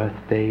the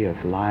birthday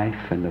of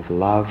life and of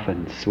love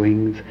and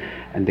swings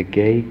and the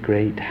gay,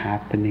 great,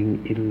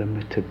 happening,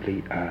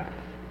 illimitably earth.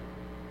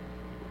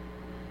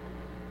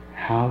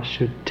 How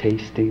should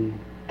tasting,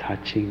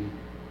 touching,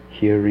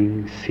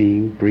 hearing,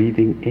 seeing,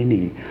 breathing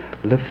any,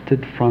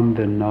 lifted from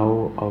the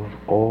know of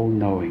all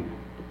knowing,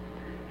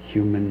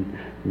 human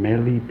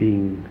merely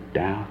being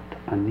doubt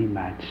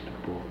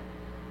unimaginable,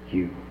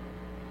 you.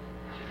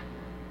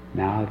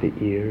 Now the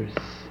ears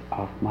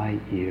of my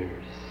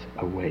ears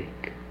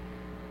awake,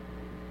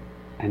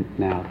 and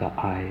now the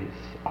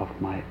eyes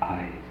of my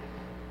eyes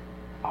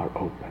are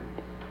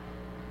opened.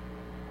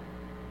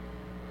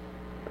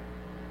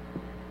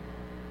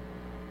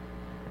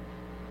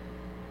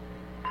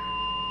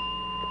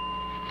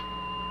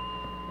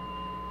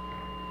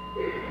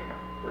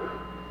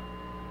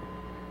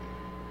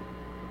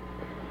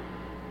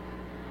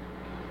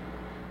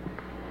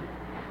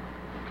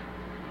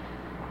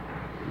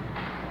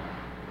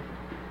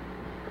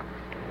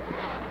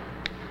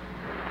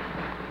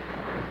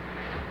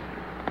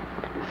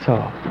 So,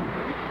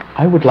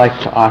 I would like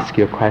to ask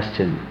you a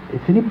question.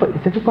 Is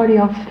everybody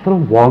else a little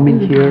warm in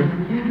here?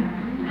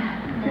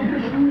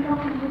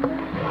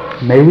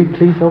 May we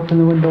please open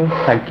the windows?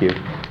 Thank you.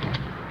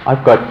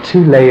 I've got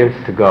 2 layers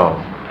to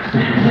go.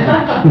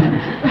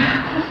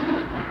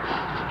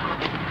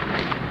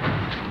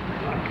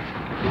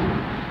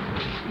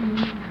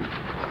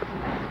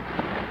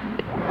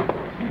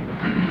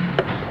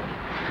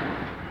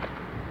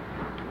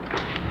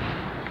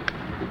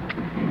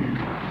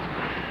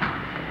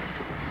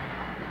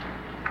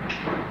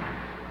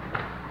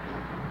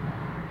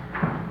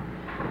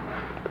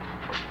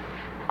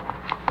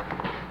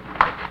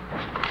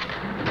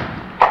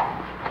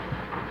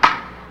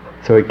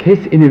 So in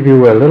case any of you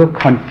were a little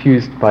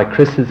confused by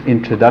Chris's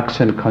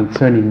introduction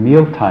concerning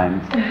meal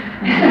times,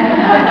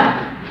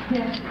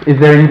 is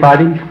there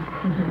anybody?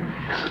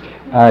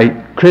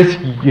 Chris,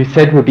 you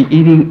said we'll be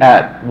eating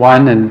at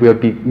 1 and we'll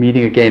be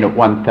meeting again at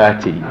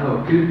 1:30.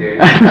 Oh, Tuesday.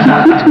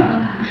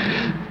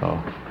 So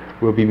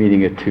we'll be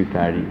meeting at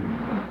 2:30.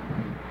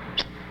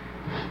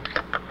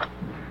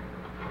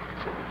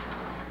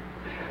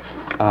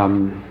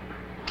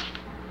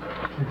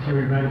 Since you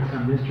invited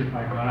some mischief,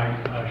 I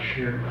thought I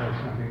shared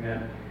something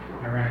that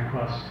I ran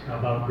across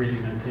about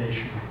breathing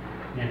meditation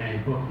in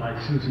a book by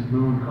Susan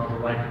Moon called The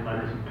Life and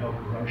Letters of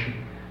Tofu Roshi,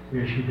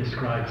 where she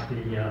describes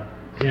the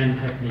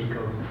Zen technique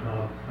of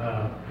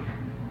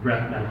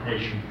breath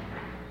meditation.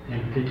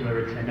 In particular,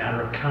 it's a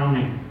matter of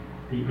counting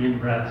the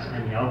in-breaths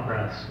and the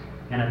out-breaths,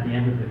 and at the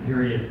end of the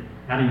period,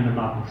 adding them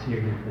up and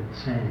seeing if they're the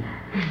same.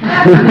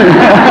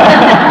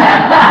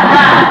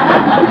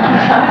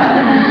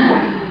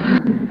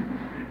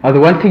 The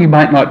one thing you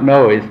might not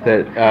know is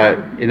that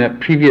in a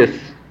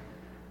previous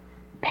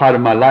part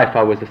of my life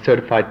I was a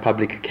certified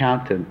public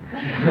accountant.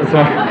 So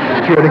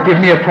if you were to give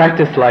me a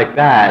practice like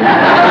that.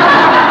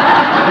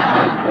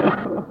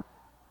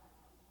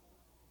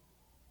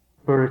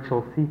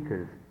 Spiritual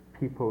seekers,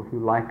 people who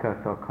like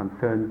us are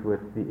concerned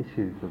with the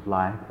issues of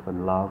life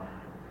and love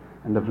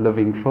and of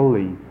living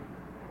fully.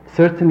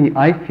 Certainly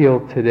I feel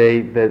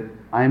today that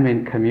I'm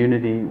in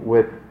community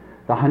with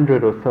the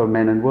 100 or so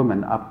men and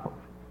women up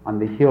on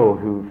the hill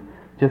who've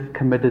just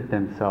committed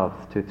themselves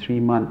to 3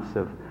 months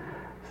of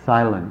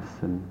silence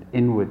and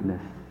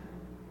inwardness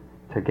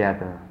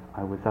together.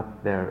 I was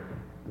up there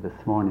this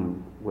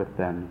morning with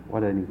them.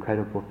 What an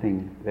incredible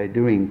thing they're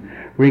doing.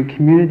 We're in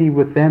community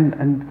with them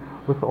and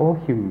with all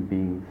human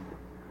beings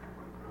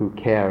who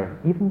care,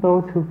 even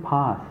those who've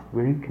passed.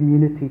 We're in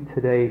community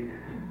today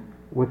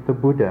with the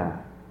Buddha.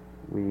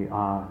 We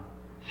are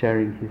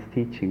sharing his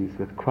teachings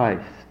with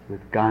Christ, with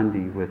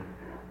Gandhi, with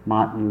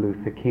Martin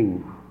Luther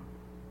King.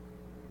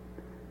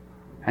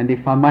 And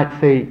if I might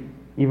say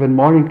even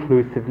more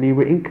inclusively,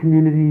 we're in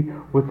community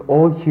with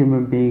all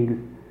human beings,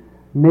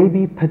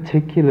 maybe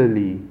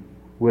particularly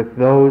with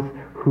those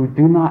who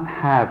do not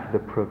have the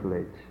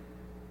privilege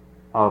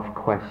of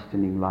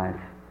questioning life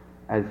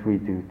as we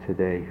do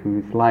today,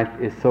 whose life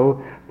is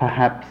so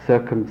perhaps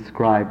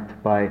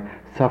circumscribed by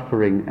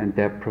suffering and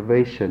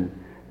deprivation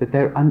that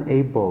they're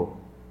unable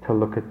to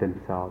look at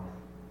themselves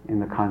in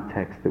the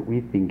context that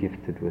we've been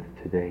gifted with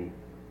today.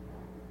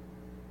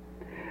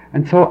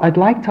 And so I'd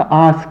like to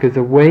ask, as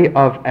a way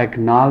of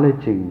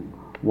acknowledging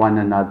one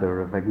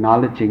another, of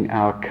acknowledging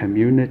our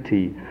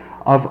community,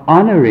 of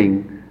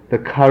honoring the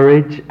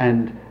courage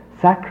and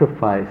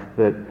sacrifice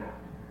that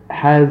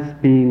has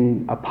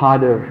been a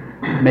part of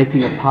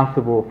making it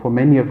possible for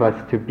many of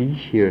us to be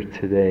here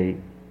today.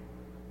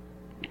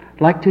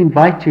 I'd like to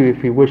invite you,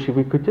 if you wish, if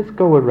we could just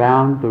go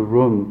around the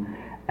room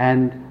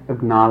and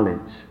acknowledge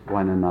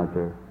one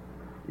another.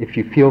 If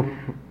you feel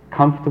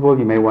comfortable,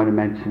 you may want to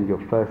mention your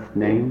first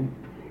name.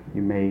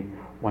 You may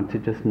want to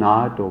just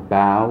nod or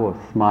bow or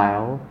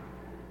smile.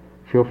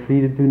 Feel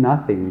free to do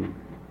nothing.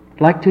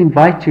 I'd like to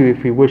invite you,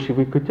 if you wish, if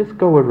we could just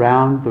go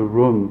around the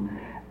room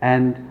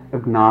and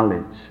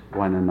acknowledge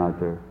one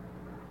another.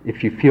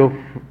 If you feel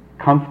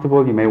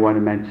comfortable, you may want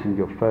to mention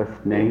your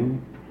first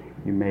name.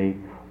 You may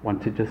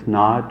want to just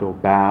nod or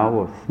bow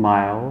or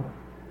smile.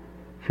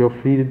 Feel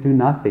free to do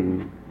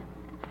nothing.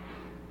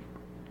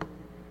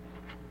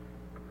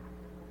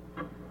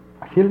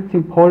 I feel it's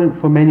important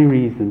for many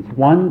reasons.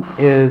 One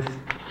is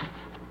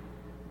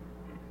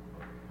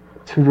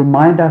to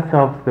remind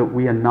ourselves that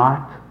we are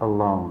not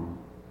alone.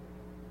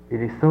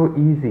 It is so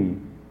easy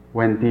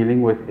when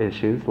dealing with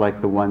issues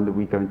like the one that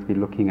we're going to be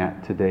looking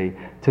at today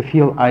to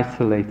feel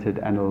isolated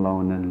and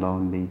alone and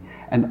lonely.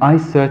 And I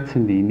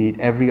certainly need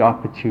every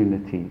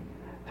opportunity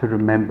to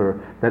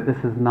remember that this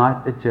is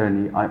not a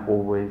journey I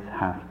always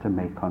have to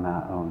make on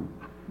our own.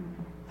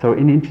 So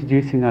in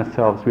introducing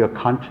ourselves, we are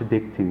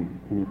contradicting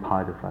any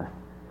part of us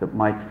that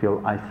might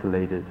feel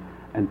isolated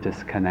and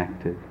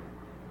disconnected.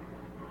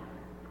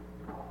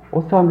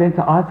 Also, I'm going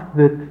to ask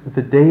that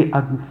the day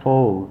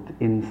unfold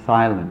in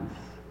silence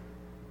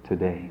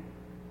today.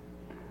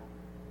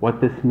 What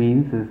this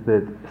means is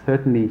that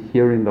certainly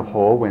here in the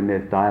hall, when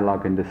there's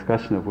dialogue and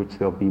discussion, of which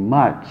there'll be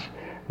much,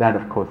 that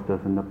of course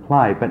doesn't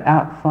apply. But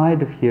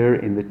outside of here,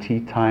 in the tea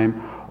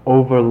time,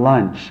 over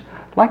lunch,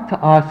 I'd like to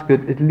ask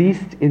that at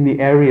least in the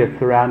area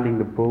surrounding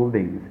the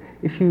buildings,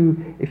 if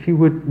you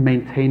would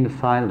maintain a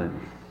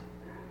silence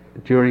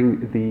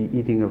during the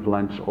eating of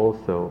lunch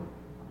also.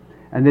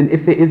 And then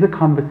if there is a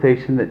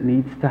conversation that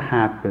needs to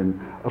happen,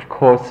 of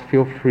course,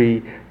 feel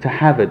free to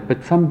have it,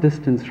 but some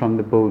distance from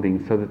the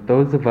building, so that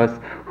those of us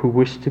who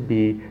wish to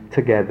be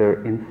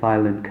together in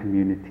silent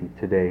community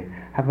today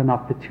have an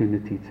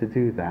opportunity to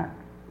do that.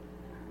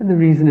 And the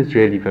reason is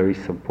really very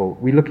simple.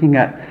 We're looking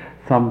at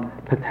some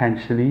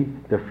potentially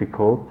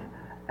difficult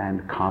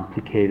and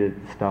complicated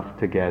stuff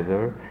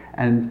together,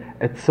 and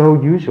it's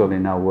so usual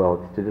in our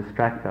world to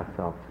distract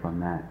ourselves from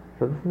that.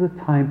 So this is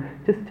a time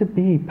just to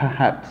be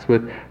perhaps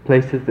with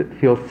places that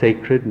feel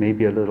sacred,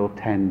 maybe a little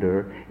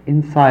tender,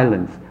 in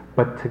silence,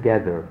 but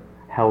together,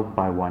 held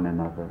by one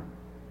another.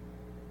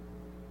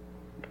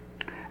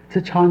 It's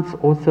a chance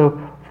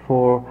also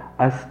for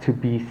us to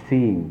be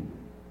seen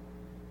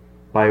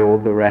by all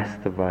the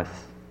rest of us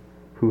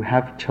who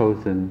have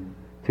chosen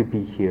to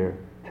be here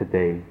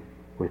today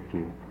with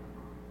you.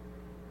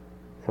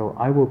 So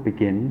I will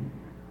begin.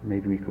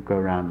 Maybe we could go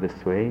around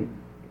this way.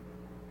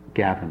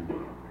 Gavin.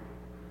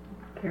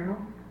 Carol?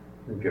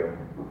 Go.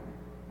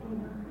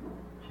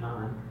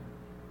 John.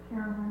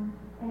 Carolyn.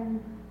 And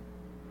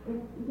if,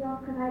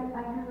 because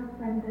I have a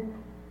friend that's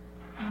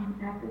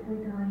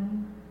actively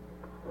dying.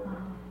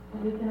 A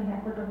week and a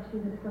half ago, she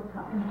was still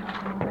talking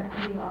about going back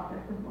to the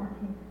office and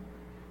working.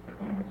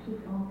 And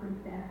she's going pretty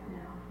fast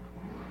now.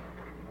 And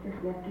just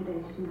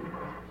yesterday, she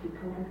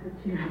told us that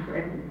she was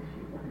ready and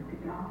she wanted to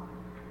go.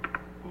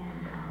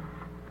 And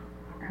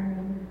her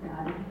name is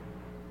Dottie.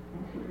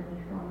 And she's in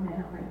East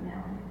Orlando right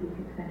now, and if you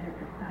could send her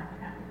to class,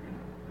 that would be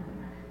really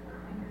nice.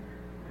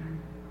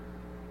 Thanks.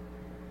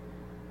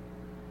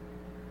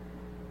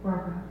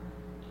 Barbara.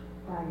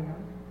 Bio.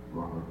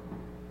 Robert.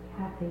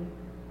 Kathy.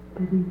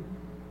 Diddy.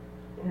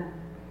 Ken.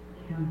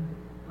 Kim.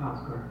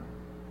 Oscar.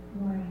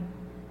 Maureen.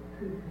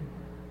 Susie.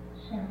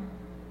 Sharon.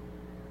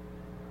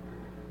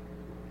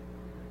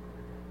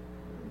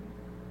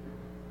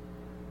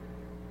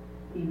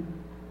 Steve.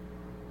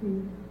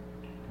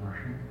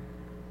 Marcia.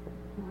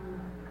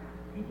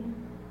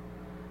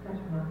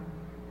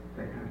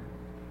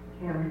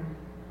 Karen.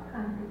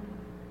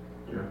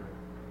 Jeff.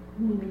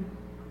 Me.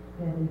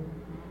 Betty.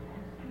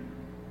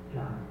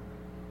 John.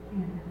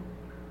 Candace.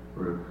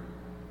 Bruce.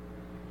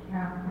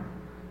 Carol.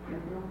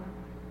 Gabriel.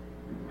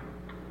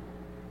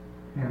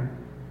 Aaron.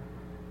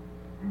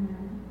 And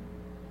then.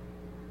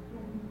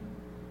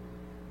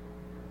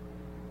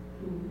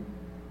 Steve.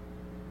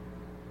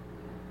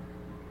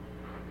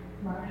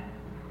 Marsh.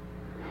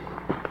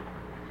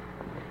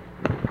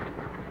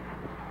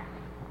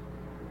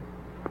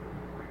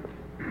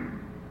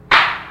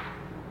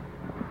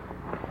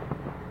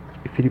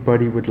 If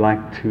anybody would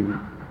like to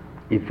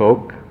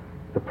evoke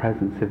the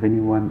presence of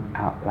anyone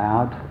out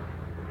loud,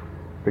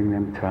 bring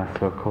them to our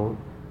circle.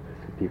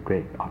 This would be a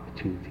great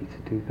opportunity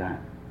to do that.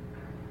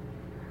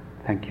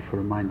 Thank you for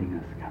reminding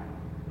us, Carol.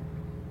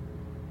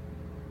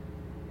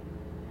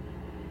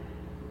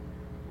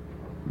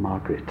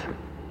 Margaret.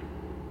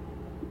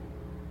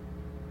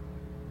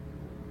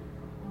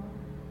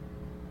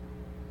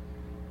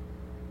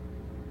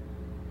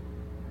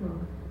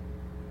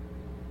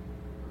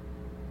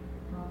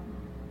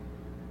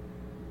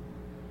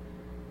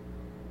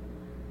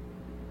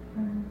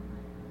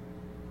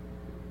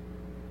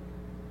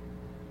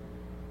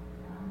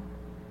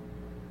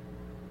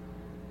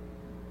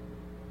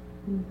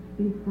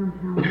 Speak from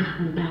hell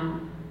and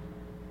down.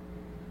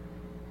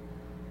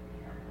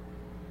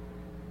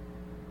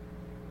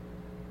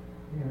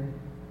 Mary.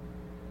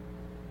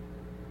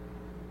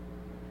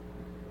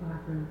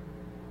 Barbara.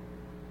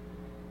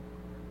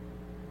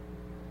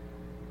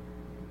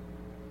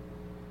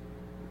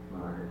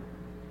 Margaret.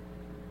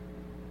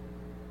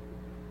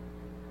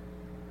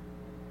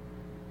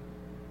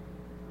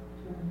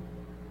 John.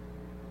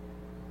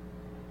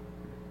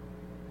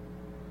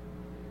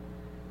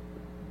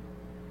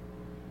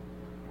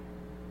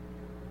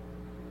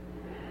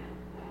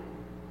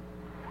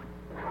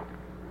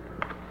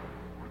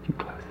 Would you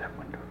close that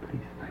window,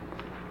 please? Thanks.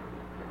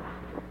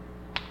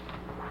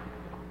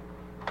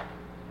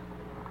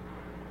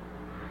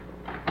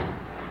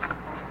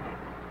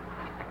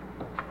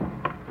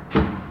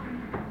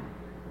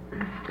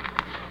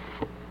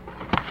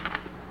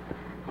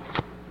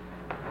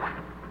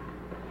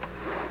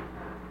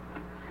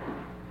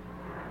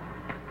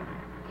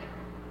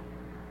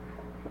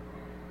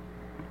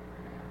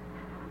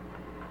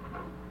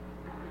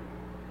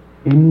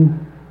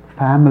 In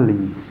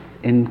family,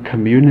 in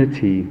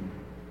community,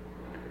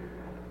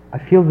 I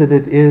feel that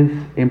it is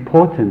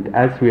important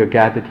as we are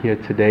gathered here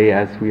today,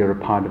 as we are a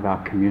part of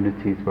our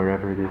communities,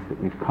 wherever it is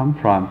that we've come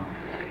from,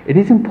 it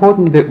is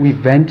important that we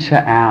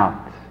venture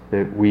out,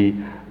 that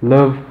we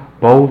live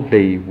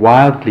boldly,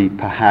 wildly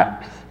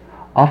perhaps,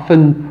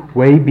 often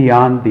way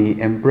beyond the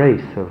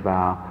embrace of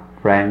our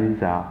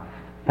friends, our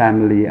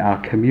family,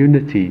 our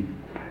community,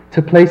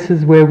 to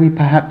places where we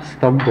perhaps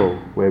stumble,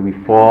 where we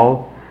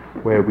fall,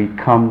 where we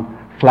come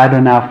flat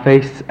on our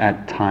face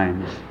at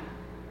times.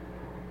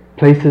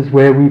 Places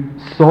where we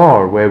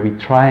soar, where we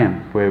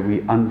triumph, where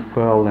we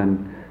unfurl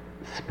and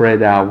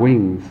spread our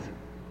wings.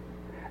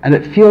 And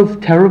it feels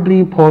terribly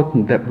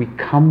important that we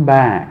come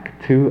back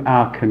to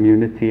our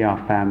community, our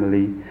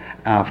family,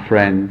 our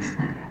friends,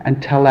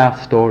 and tell our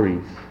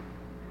stories.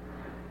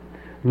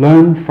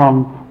 Learn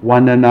from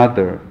one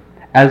another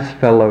as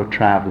fellow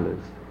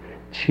travelers.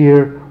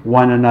 Cheer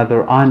one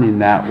another on in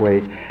that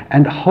way.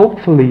 And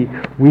hopefully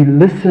we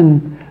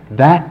listen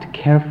that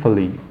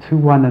carefully to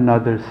one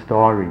another's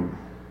stories,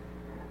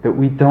 that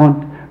we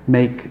don't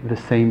make the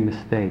same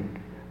mistake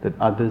that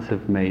others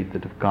have made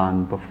that have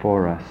gone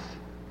before us.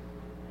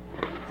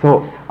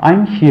 So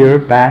I'm here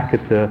back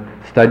at the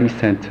study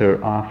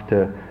center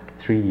after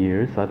 3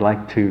 years. I'd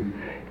like to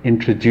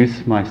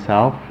introduce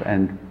myself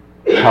and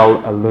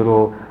tell a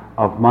little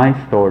of my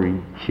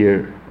story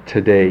here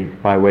today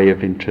by way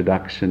of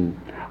introduction.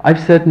 I've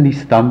certainly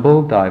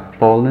stumbled, I've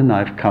fallen,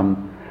 I've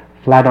come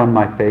flat on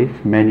my face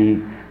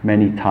many,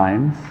 many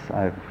times.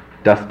 I've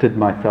dusted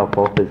myself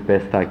off as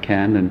best I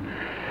can and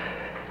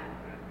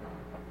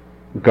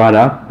got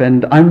up,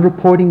 and I'm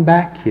reporting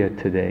back here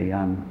today.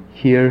 I'm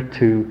here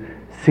to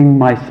sing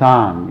my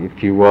song,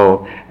 if you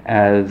will,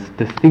 as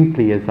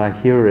distinctly as I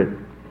hear it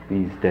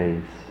these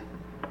days,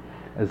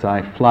 as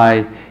I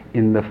fly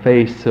in the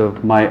face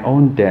of my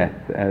own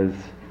death as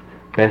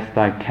best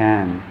I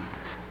can,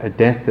 a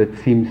death that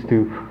seems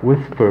to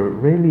whisper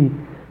really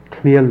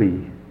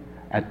clearly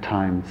at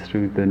times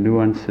through the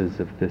nuances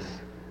of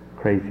this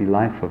crazy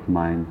life of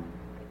mine.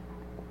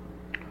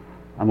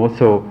 I'm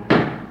also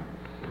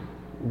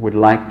would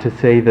like to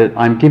say that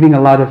I'm giving a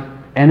lot of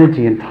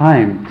energy and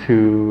time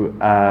to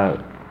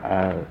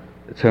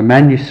a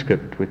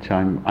manuscript which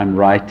I'm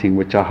writing,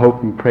 which I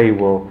hope and pray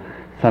will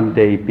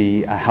someday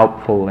be a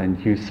helpful and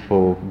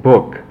useful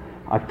book.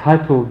 I've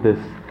titled this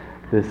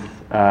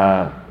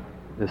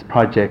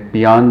project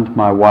 "Beyond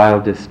My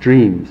Wildest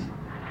Dreams,"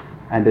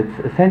 and it's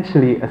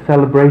essentially a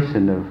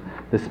celebration of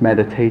this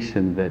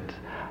meditation that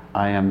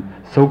I am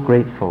so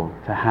grateful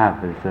to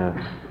have as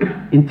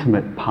an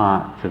intimate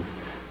part of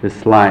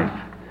this life.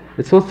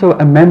 It's also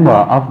a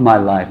memoir of my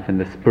life and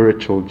the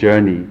spiritual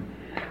journey.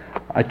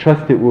 I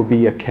trust it will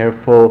be a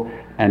careful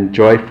and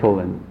joyful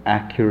and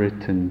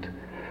accurate and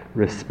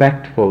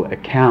respectful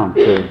account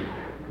of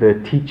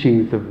the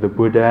teachings of the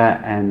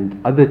Buddha and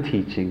other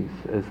teachings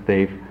as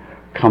they've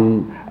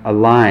come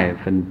alive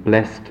and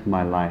blessed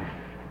my life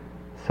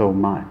so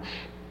much.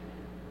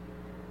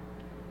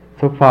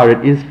 So far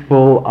it is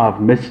full of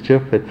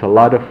mischief, it's a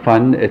lot of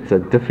fun, it's a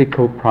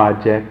difficult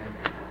project.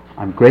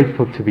 I'm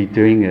grateful to be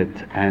doing it,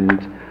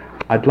 and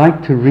I'd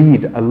like to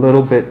read a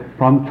little bit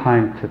from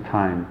time to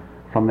time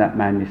from that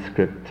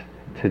manuscript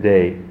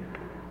today.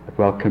 I'd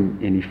welcome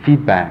any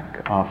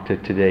feedback after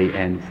today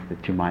ends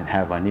that you might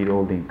have. I need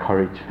all the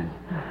encouragement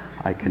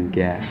I can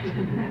get.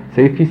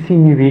 So if you see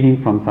me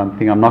reading from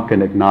something, I'm not going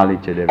to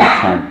acknowledge it every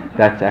time.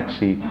 That's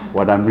actually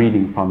what I'm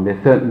reading from.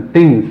 There's certain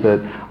things that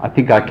I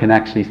think I can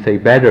actually say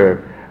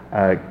better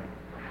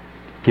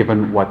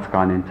given what's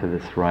gone into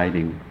this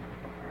writing.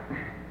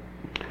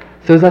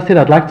 So as I said,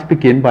 I'd like to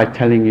begin by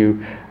telling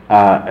you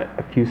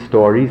a few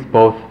stories,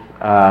 both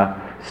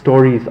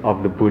stories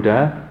of the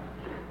Buddha,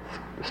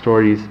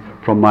 stories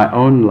from my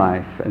own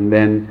life, and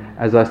then,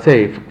 as I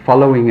say,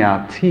 following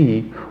our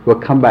tea, we'll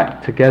come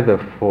back together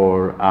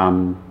for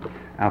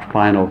our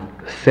final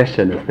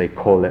session, as they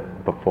call it,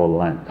 before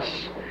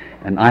lunch.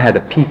 And I had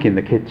a peek in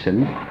the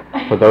kitchen,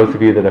 for those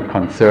of you that are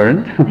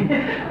concerned,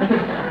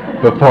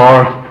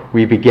 before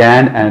we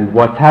began, and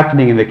what's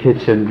happening in the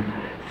kitchen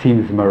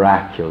seems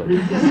miraculous.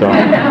 So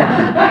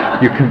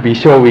you can be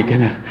sure we're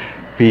going to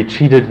be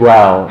treated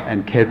well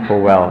and cared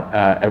for well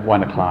at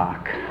 1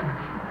 o'clock.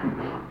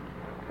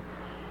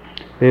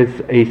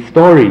 There's a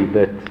story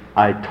that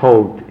I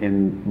told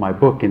in my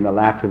book, In the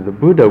Lap of the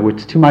Buddha,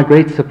 which to my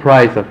great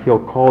surprise I feel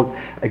called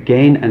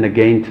again and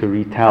again to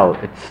retell.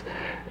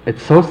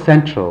 It's so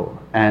central,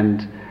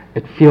 and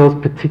it feels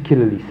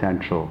particularly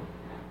central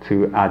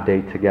to our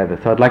day together.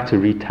 So I'd like to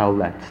retell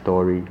that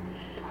story.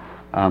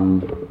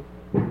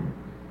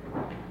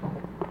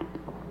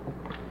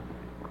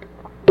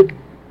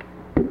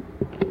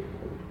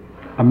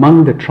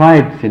 Among the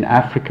tribes in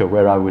Africa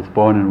where I was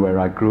born and where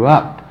I grew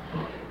up,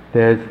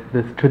 there's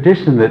this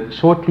tradition that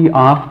shortly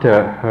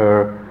after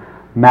her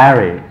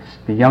marriage,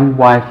 the young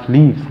wife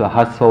leaves the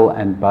hustle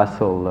and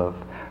bustle of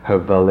her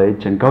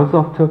village and goes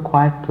off to a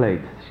quiet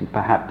place. She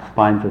perhaps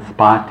finds a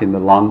spot in the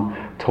long,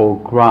 tall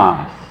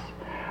grass,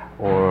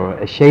 or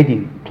a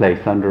shady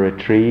place under a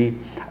tree,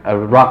 a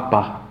rock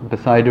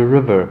beside a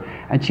river,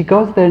 and she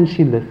goes there and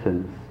she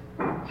listens.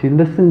 She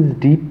listens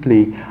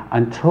deeply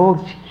until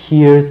she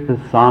hears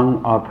the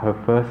song of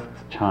her first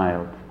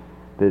child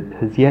that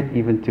has yet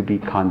even to be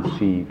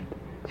conceived.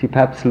 She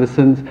perhaps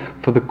listens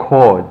for the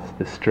chords,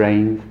 the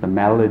strains, the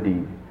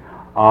melody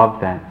of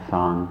that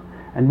song.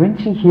 And when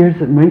she hears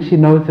it, and when she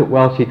knows it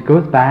well, she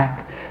goes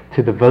back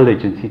to the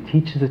village and she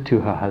teaches it to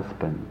her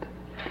husband.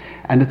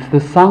 And it's the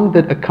song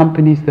that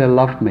accompanies their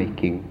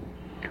lovemaking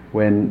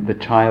when the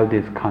child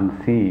is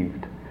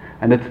conceived.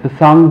 And it's the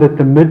song that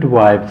the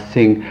midwives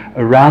sing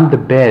around the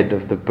bed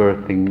of the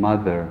birthing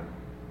mother.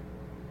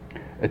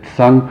 It's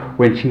sung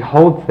when she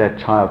holds that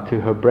child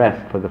to her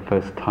breast for the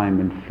first time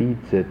and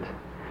feeds it.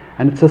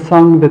 And it's a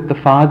song that the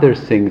father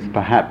sings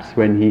perhaps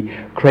when he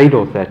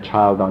cradles that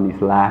child on his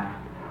lap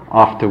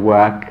after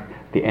work,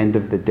 the end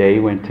of the day,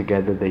 when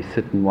together they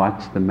sit and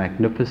watch the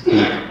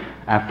magnificent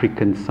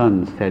African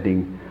sun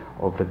setting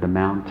over the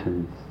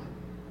mountains.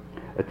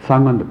 It's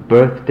sung on the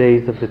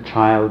birthdays of the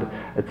child.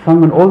 It's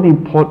sung on all the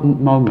important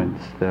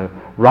moments, the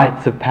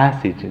rites of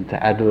passage into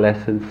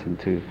adolescence,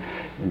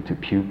 into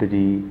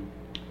puberty,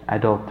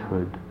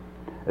 adulthood.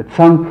 It's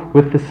sung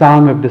with the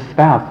song of the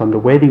spouse on the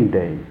wedding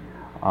day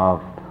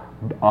of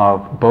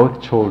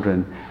both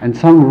children, and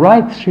sung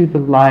right through the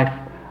life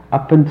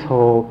up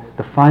until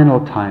the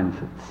final times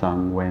it's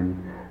sung when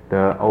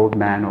the old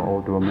man or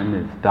old woman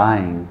is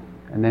dying.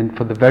 And then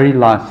for the very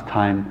last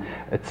time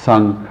it's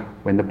sung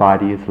when the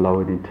body is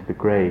lowered into the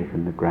grave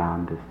and the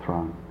ground is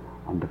thrown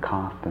on the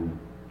coffin.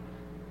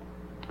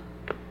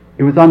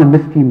 It was on a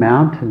misty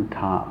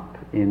mountaintop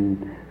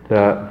in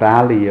the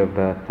valley of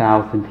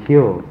 1,000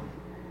 hills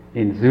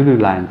in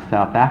Zululand,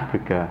 South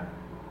Africa,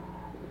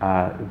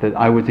 that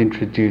I was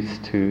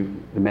introduced to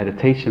the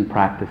meditation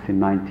practice in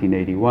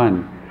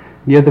 1981,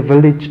 near the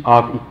village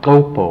of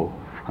Ikopo.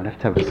 I'll have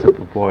to have a sip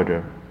of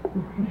water.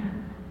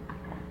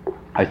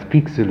 I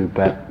speak Zulu,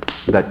 but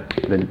the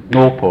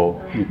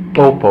Nopo,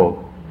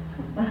 Ikopo.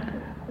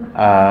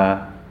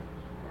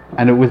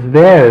 And it was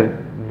there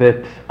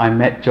that I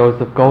met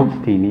Joseph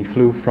Goldstein. He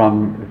flew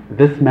from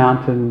this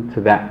mountain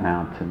to that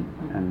mountain,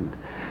 and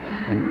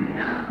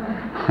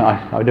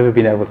I've never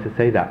been able to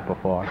say that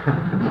before.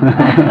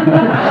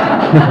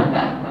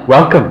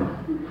 Welcome.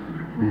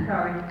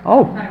 Sorry.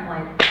 Oh, I'm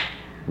late.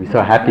 we're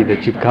so happy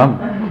that you've come.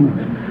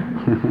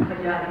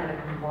 But yeah, I had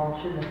a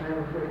convulsion as I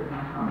was leaving my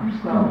home,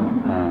 so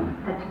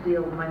I had to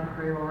deal with my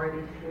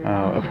priorities here.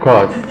 Oh, of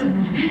course.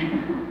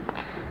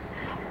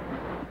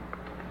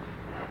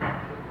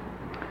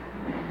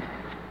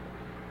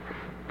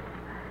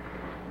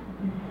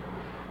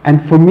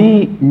 And for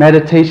me,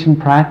 meditation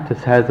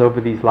practice has,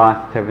 over these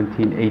last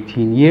 17,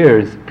 18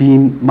 years,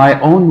 been my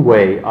own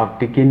way of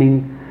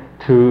beginning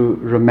to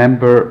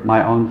remember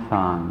my own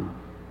song,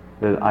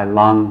 that I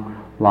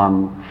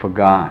long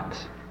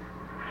forgot.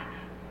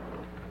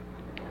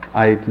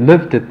 I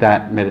lived at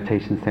that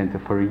meditation center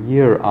for a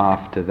year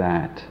after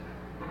that.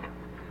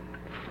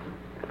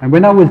 And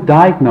when I was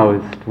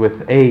diagnosed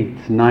with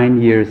AIDS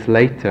 9 years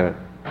later,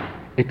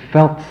 it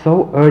felt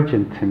so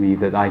urgent to me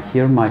that I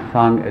hear my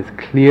song as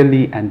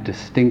clearly and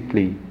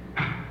distinctly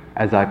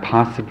as I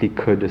possibly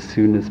could as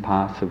soon as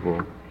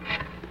possible.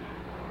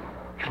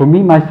 For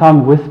me, my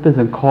song whispers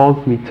and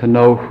calls me to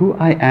know who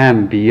I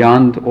am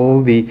beyond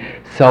all the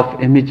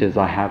self-images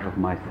I have of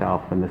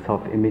myself and the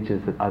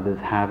self-images that others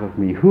have of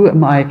me. Who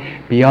am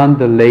I beyond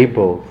the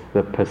labels,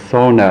 the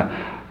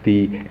persona,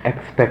 the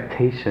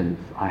expectations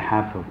I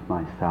have of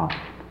myself?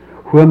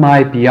 Who am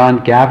I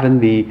beyond Gavin,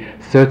 the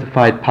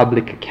certified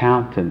public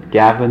accountant,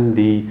 Gavin,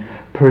 the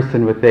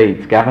person with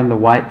AIDS, Gavin, the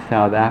white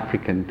South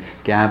African,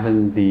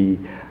 Gavin, the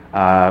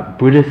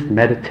Buddhist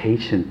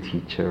meditation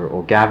teacher,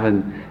 or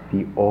Gavin,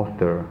 the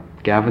author,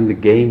 Gavin, the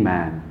gay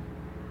man?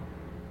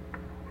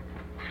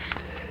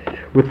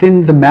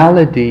 Within the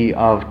melody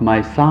of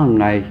my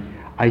song,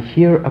 I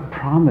hear a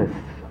promise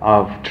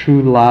of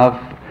true love,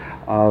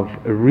 of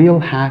real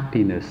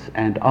happiness,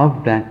 and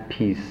of that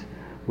peace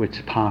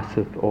which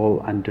passeth all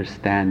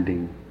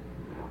understanding,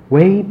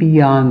 way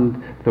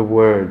beyond the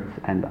words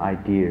and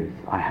ideas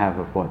I have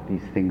of what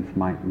these things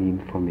might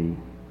mean for me.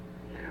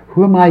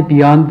 Who am I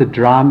beyond the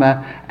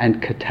drama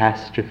and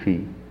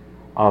catastrophe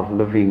of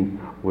living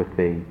with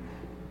AIDS?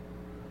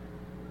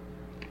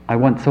 I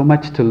want so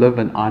much to live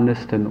an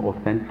honest and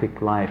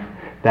authentic life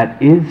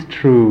that is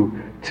true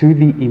to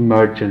the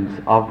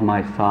emergence of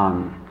my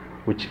song,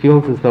 which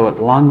feels as though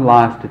at long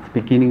last it's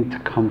beginning to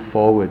come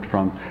forward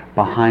from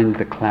behind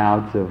the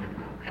clouds of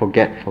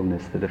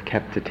forgetfulness that have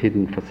kept it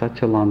hidden for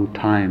such a long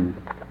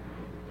time.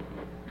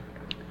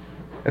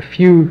 A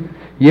few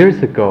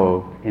years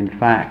ago, in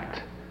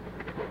fact,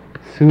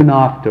 soon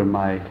after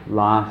my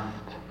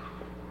last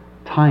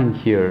time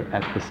here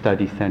at the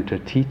study center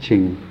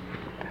teaching,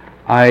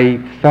 I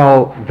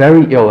fell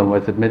very ill and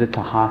was admitted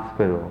to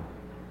hospital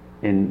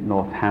in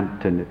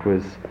Northampton. It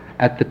was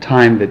at the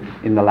time that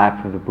In the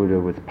Lap of the Buddha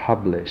was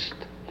published.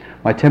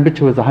 My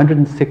temperature was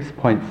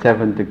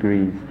 106.7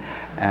 degrees,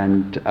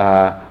 and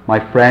my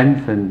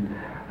friends and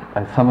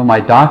some of my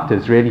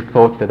doctors really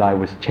thought that I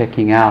was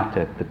checking out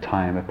at the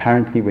time.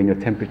 Apparently when your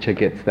temperature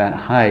gets that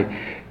high,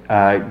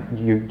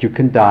 you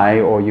can die,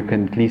 or you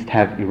can at least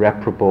have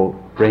irreparable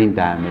brain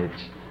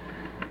damage.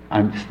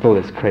 I'm still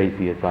as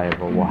crazy as I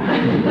ever was.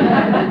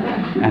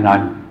 And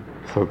I'm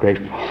so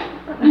grateful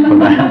for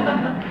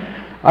that.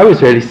 I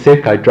was really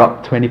sick. I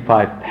dropped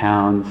 25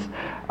 pounds.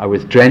 I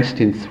was drenched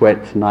in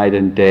sweats night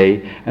and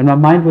day. And my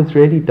mind was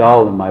really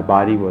dull and my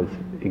body was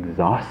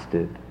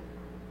exhausted.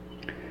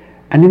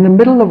 And in the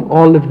middle of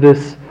all of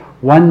this,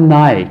 one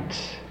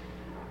night,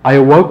 I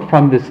awoke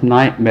from this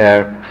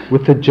nightmare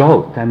with a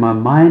jolt, and my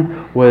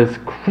mind was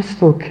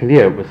crystal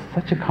clear. It was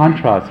such a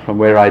contrast from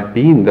where I'd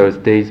been those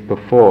days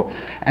before.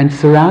 And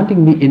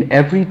surrounding me in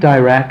every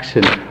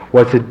direction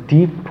was a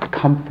deep,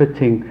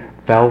 comforting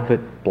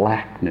velvet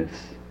blackness.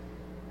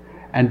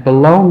 And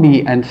below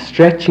me, and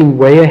stretching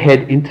way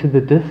ahead into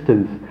the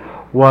distance,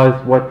 was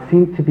what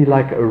seemed to be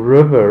like a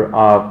river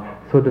of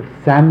sort of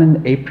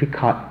salmon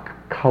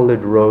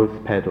apricot-colored rose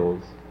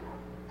petals,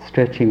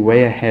 stretching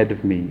way ahead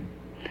of me.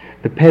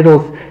 The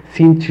petals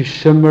seemed to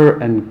shimmer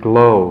and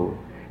glow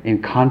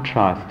in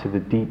contrast to the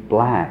deep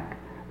black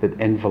that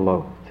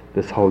enveloped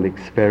this whole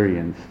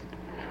experience.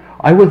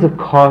 I was, of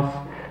course,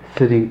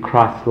 sitting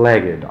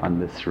cross-legged on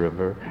this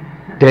river,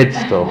 dead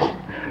still,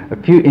 a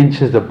few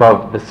inches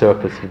above the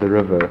surface of the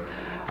river.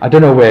 I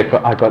don't know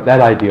where I got that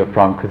idea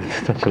from, because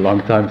it's such a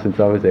long time since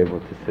I was able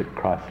to sit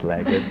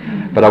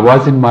cross-legged. But I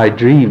was in my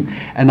dream,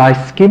 and I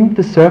skimmed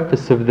the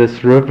surface of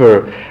this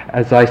river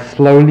as I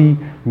slowly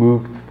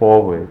moved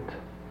forward.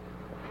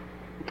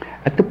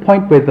 At the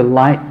point where the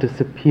light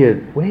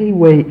disappeared, way,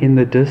 way in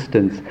the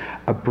distance,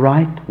 a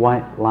bright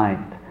white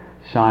light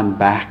shone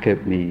back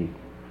at me.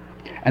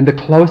 And the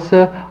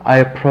closer I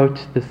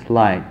approached this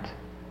light,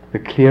 the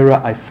clearer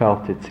I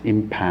felt its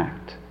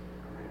impact.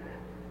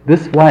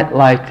 This white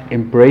light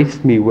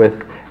embraced me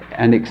with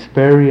an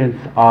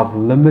experience of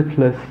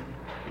limitless,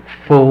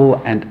 full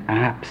and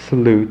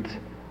absolute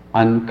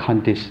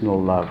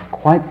unconditional love,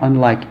 quite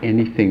unlike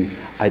anything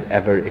I'd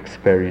ever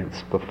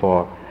experienced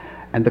before.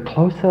 And the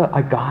closer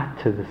I got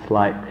to this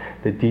light,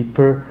 the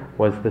deeper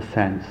was the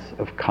sense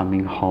of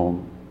coming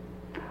home.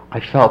 I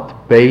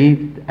felt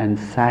bathed and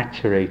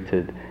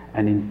saturated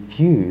and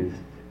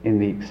infused in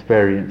the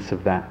experience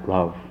of that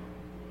love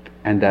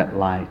and that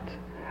light.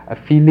 A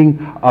feeling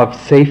of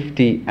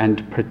safety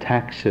and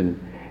protection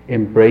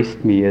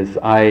embraced me as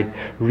I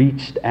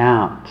reached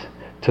out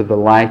to the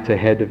light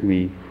ahead of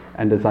me,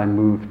 and as I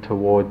moved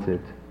towards it,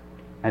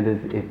 and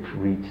as it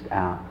reached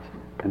out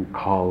and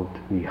called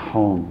me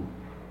home.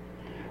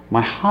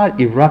 My heart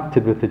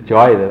erupted with a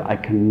joy that I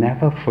can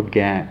never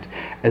forget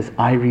as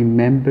I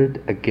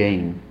remembered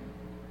again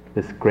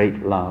this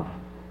great love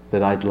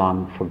that I'd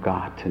long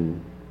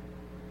forgotten.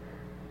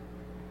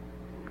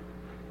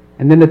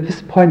 And then at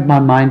this point my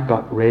mind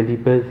got really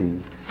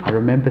busy. I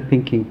remember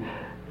thinking,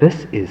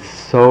 this is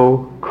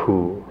so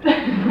cool.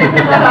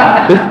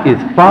 This is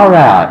far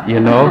out, you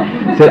know.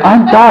 So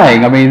I'm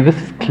dying. I mean, this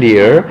is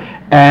clear,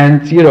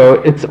 and you know,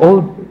 it's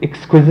all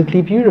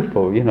exquisitely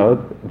beautiful. You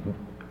know,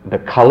 the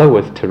color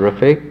was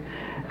terrific,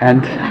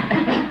 and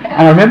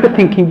I remember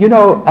thinking, you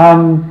know,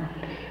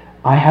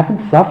 I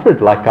haven't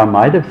suffered like I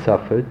might have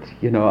suffered.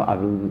 You know,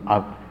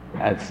 I've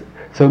as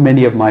so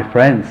many of my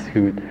friends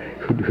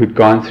who'd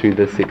gone through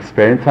this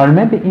experience. I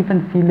remember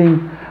even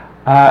feeling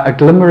a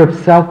glimmer of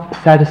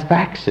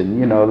self-satisfaction,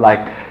 you know,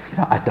 like, you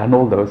know, I'd done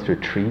all those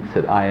retreats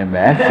at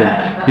IMS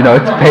and, you know,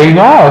 it's paying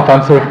off.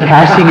 I'm sort of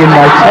cashing in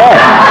my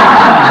check.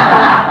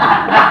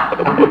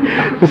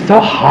 It was so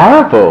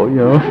horrible, you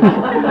know.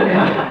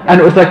 And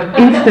it was like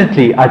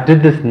instantly I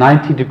did this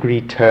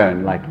 90-degree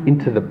turn, like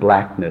into the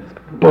blackness,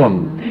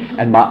 boom.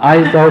 And my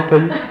eyes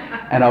opened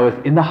and I was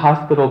in the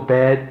hospital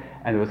bed,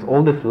 and there was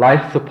all this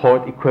life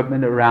support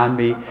equipment around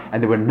me,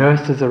 and there were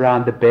nurses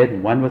around the bed,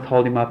 and one was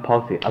holding my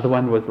pulse, the other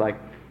one was like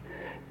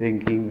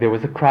thinking there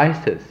was a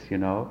crisis, you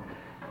know.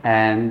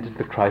 And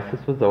the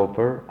crisis was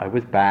over, I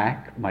was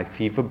back, my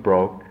fever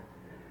broke,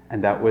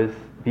 and that was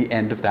the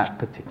end of that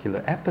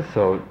particular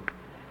episode.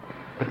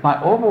 But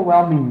my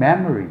overwhelming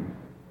memory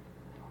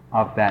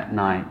of that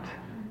night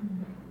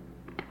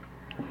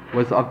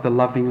was of the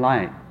loving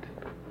light.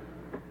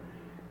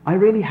 I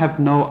really have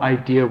no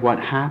idea what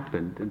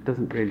happened. It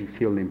doesn't really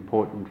feel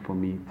important for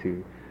me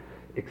to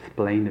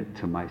explain it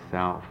to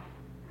myself.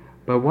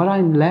 But what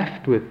I'm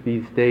left with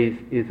these days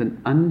is an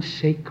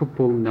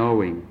unshakable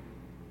knowing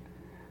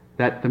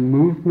that the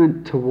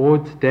movement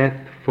towards death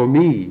for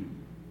me,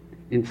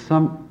 in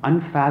some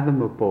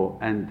unfathomable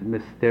and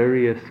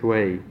mysterious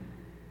way,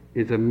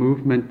 is a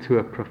movement to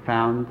a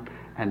profound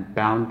and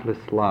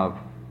boundless love,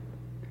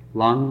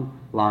 long,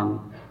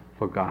 long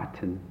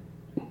forgotten.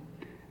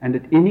 And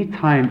at any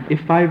time,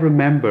 if I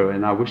remember,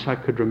 and I wish I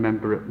could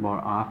remember it more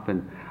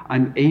often,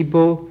 I'm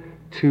able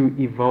to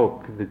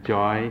evoke the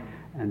joy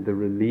and the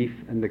relief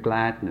and the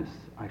gladness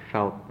I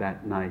felt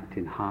that night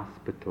in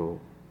hospital.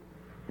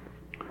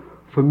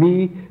 For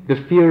me, the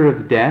fear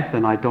of death,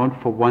 and I don't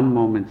for one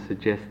moment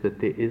suggest that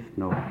there is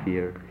no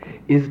fear,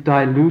 is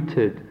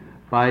diluted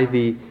by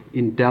the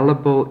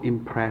indelible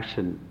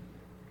impression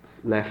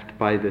left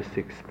by this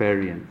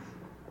experience.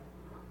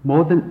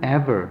 More than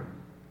ever,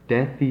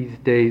 death these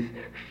days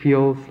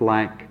feels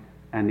like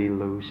an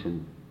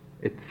illusion.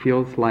 It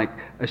feels like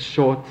a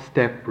short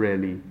step,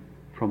 really,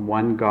 from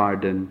one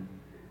garden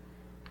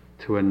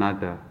to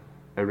another,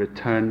 a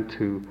return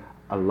to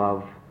a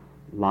love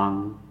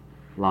long,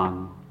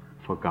 long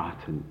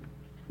forgotten.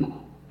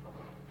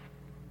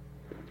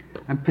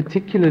 And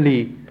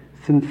particularly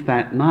since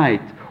that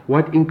night,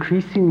 what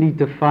increasingly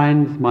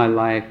defines my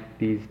life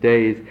these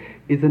days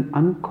is an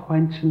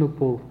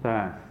unquenchable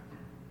thirst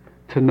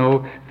to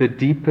know the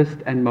deepest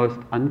and most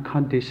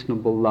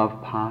unconditional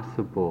love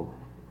possible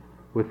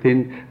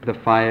within the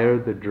fire,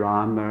 the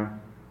drama,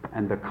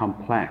 and the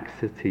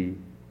complexity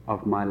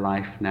of my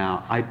life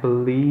now. I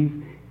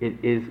believe it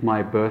is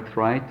my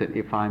birthright, and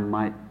if I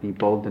might be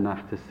bold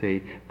enough to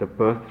say, the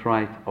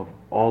birthright of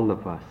all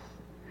of us,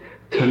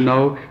 to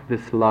know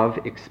this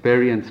love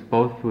experienced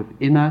both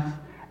within us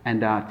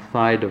and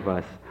outside of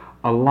us,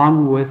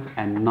 along with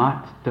and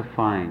not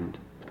defined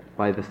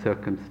by the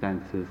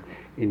circumstances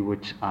in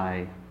which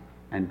I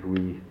and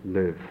we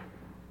live.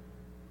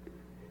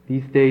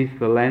 These days,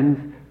 the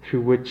lens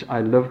through which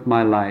I live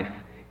my life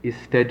is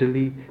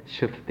steadily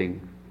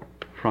shifting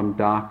from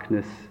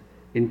darkness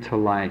into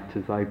light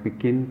as I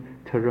begin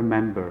to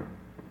remember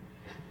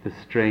the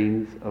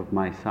strains of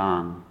my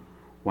song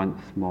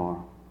once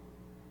more.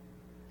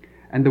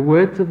 And the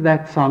words of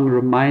that song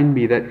remind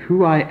me that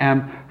who I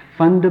am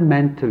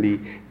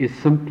fundamentally is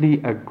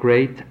simply a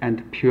great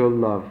and pure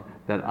love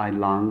that I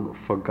long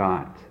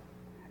forgot.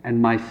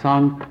 And my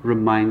song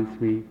reminds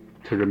me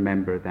to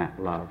remember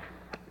that love.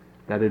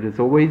 That it has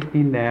always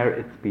been there,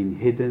 it's been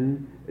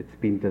hidden, it's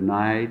been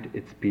denied,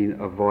 it's been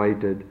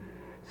avoided,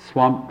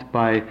 swamped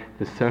by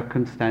the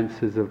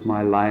circumstances of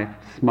my life,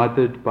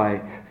 smothered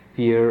by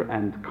fear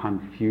and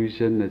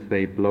confusion as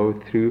they blow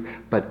through,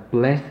 but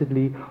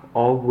blessedly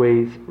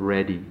always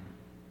ready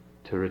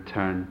to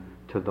return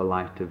to the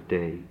light of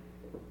day.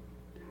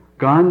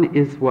 Gone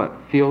is what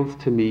feels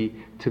to me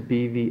to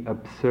be the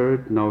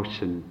absurd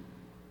notion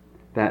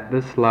that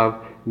this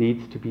love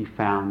needs to be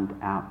found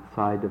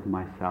outside of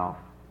myself,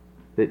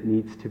 that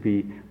needs to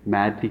be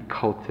madly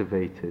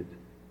cultivated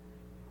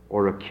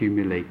or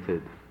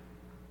accumulated.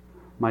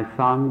 My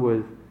song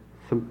was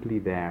simply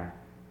there.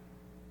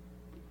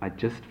 I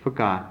just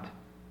forgot,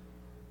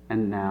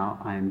 and now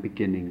I am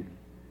beginning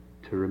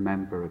to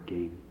remember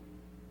again.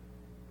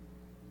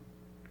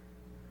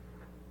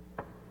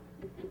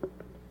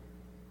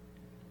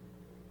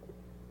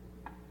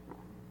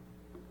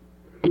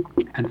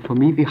 And for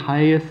me, the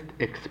highest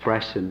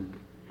expression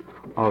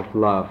of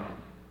love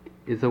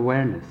is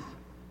awareness.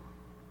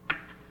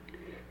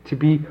 To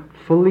be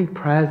fully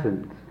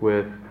present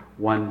with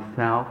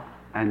oneself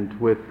and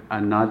with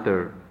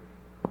another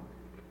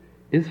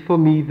is for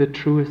me the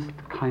truest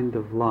kind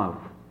of love.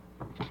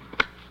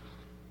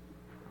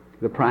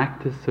 the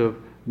practice of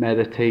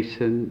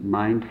meditation,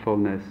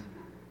 mindfulness,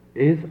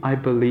 is, I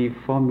believe,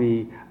 for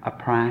me, a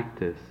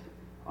practice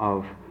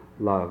of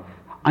love.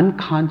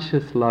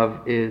 Unconscious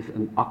love is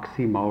an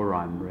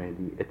oxymoron,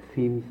 really. It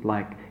seems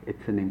like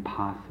it's an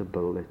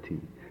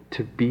impossibility.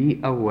 To be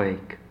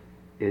awake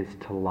is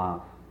to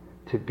love.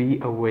 To be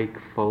awake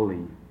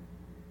fully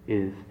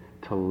is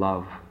to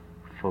love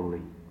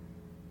fully.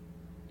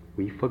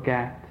 We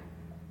forget,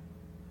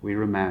 we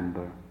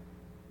remember,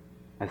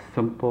 as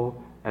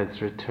simple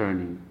as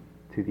returning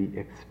to the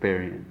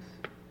experience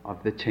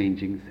of the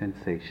changing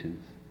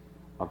sensations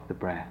of the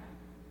breath.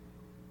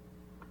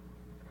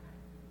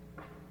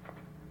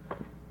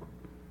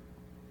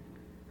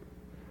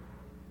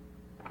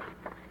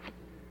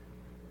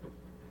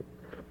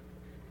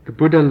 The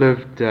Buddha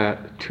lived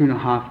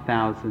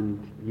 2,500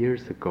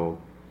 years ago,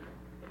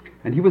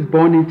 and he was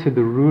born into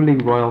the ruling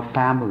royal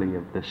family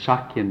of the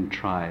Shakyan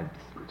tribes,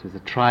 which is the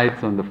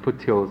tribes on the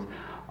foothills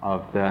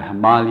of the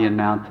Himalayan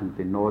mountains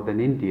in northern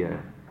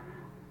India.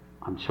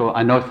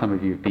 I know some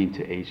of you have been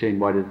to Asia, in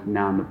what is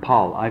now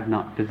Nepal. I've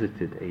not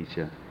visited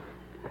Asia.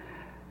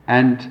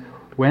 And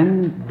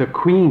when the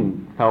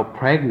queen fell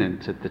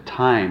pregnant at the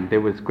time,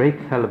 there was great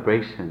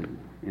celebration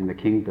in the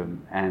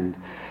kingdom, and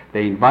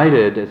they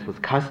invited, as was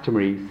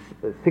customary,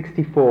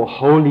 64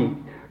 holy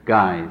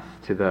guys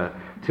to the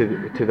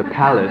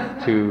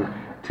palace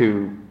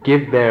to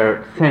give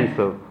their sense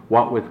of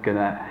what was going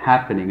to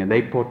happening, and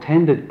they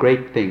portended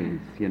great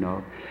things.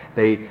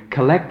 They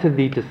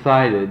collectively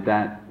decided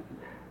that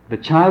the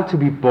child to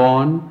be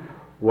born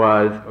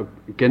was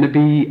going to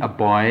be a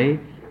boy,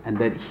 and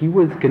that he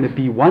was going to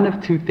be one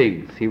of two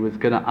things. He was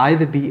going to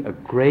either be a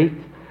great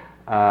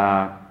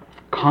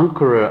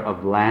conqueror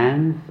of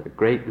lands, a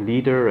great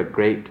leader,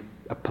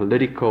 a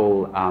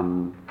political...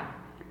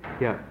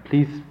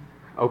 please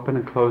open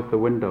and close the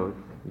windows.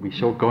 We're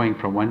sure going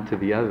from one to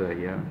the other,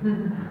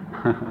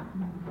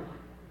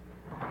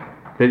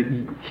 That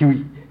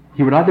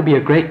he would either be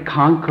a great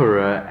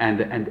conqueror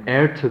and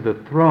heir to the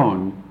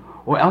throne,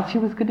 or else he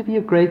was going to be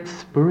a great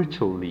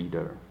spiritual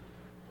leader.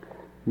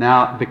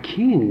 Now, the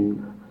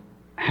king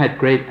had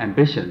great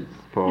ambitions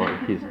for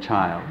his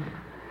child,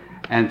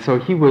 and so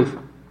he was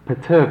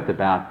perturbed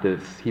about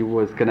this. He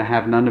was going to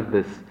have none of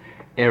this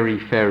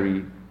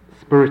airy-fairy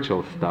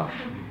spiritual stuff.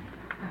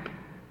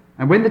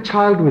 And when the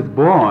child was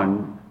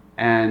born,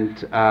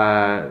 and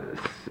a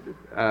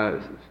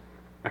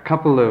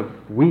couple of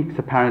weeks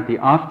apparently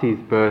after his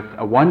birth,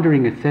 a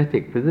wandering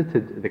ascetic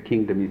visited the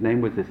kingdom. His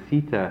name was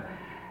Asita,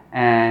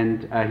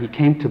 and he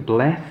came to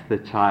bless the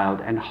child,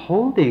 and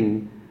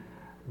holding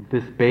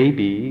this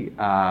baby,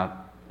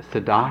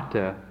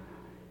 Siddhartha,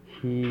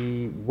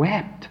 he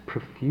wept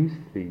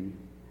profusely.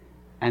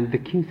 And the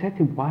king said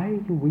to him, "Why are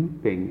you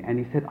weeping?" And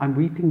he said, "I'm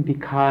weeping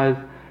because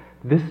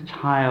this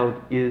child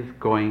is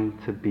going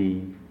to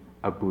be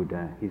a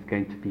Buddha. He's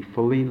going to be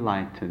fully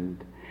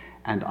enlightened.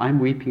 And I'm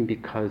weeping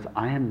because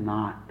I am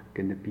not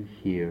going to be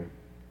here.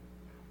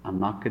 I'm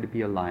not going to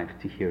be alive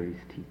to hear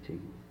his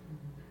teaching."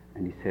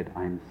 And he said,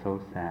 "I'm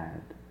so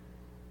sad."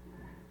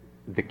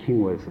 The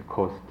king was, of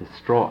course,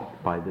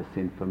 distraught by this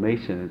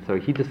information, and so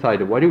he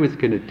decided what he was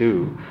going to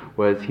do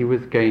was he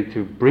was going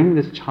to bring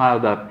this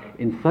child up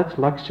in such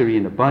luxury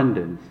and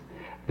abundance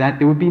that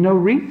there would be no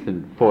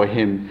reason for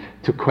him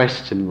to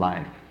question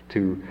life,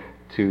 to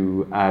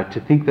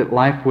think that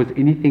life was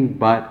anything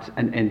but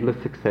an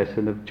endless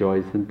succession of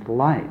joys and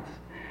delights.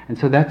 And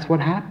so that's what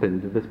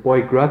happened. This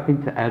boy grew up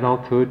into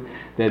adulthood.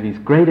 There are these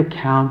great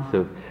accounts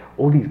of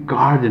all these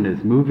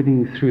gardeners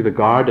moving through the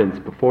gardens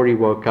before he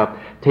woke up,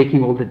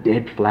 taking all the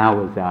dead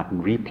flowers out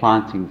and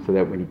replanting, so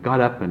that when he got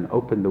up and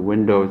opened the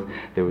windows,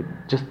 there was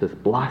just this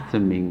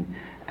blossoming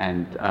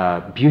and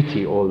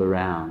beauty all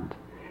around.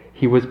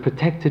 He was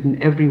protected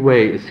in every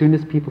way. As soon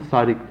as people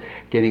started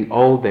getting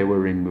old, they were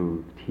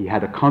removed. He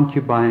had a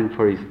concubine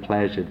for his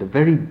pleasure. The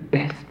very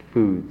best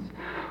foods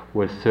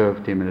were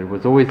served him, and it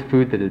was always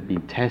food that had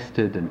been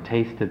tested and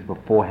tasted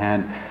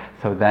beforehand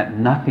so that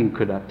nothing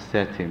could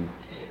upset him.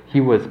 He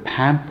was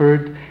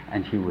pampered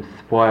and he was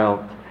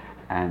spoiled,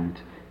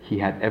 and he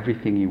had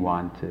everything he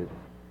wanted.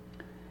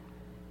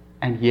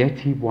 And yet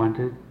he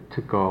wanted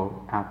to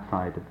go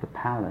outside of the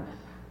palace.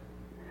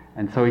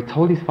 And so he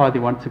told his father he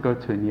wanted to go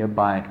to a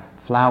nearby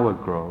flower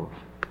grove.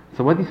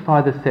 So what his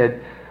father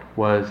said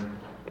was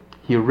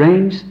he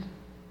arranged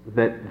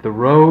that the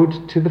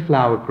road to the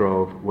flower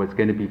grove was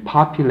going to be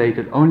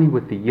populated only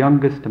with the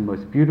youngest and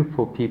most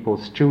beautiful people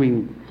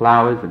strewing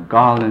flowers and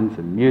garlands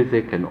and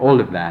music and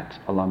all of that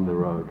along the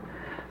road.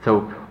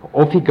 So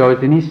off he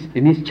goes in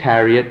his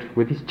chariot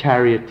with his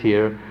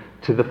charioteer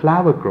to the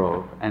flower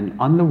grove. And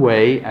on the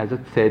way, as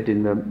it said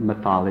in the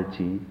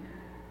mythology,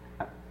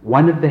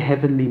 one of the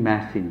heavenly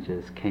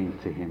messengers came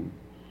to him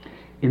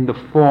in the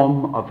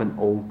form of an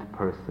old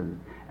person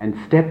and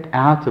stepped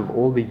out of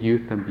all the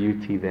youth and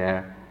beauty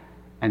there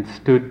and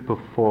stood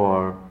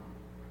before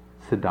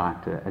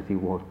Siddhartha as he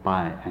walked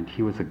by. And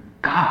he was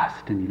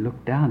aghast, and he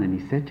looked down and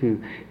he said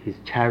to his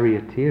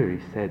charioteer, he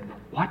said,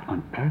 "What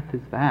on earth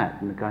is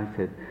that?" And the guy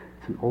said,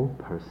 "It's an old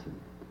person.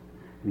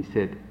 And he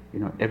said,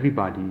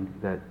 everybody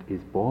that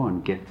is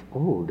born gets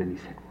old. And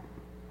he said,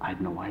 I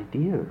had no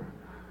idea.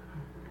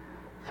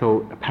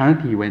 So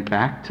apparently he went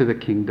back to the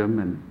kingdom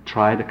and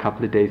tried a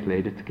couple of days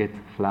later to get to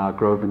the flower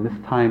grove. And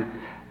this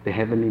time the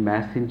heavenly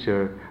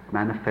messenger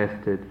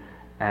manifested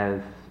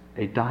as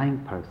a dying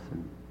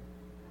person.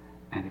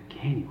 And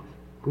again, he was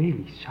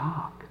really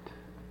shocked.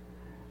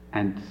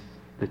 And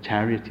the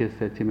charioteer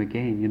said to him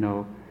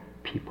again,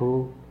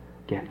 people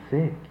get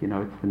sick.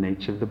 It's the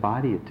nature of the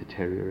body. It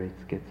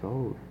deteriorates, gets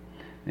old.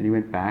 And he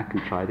went back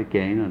and tried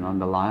again. And on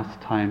the last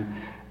time,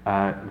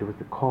 there was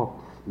a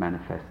corpse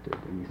manifested.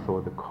 And he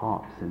saw the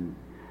corpse. And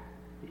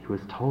he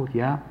was told,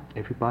 yeah,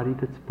 everybody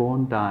that's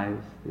born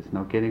dies. There's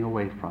no getting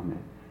away from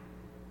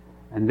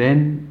it. And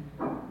then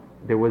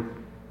there was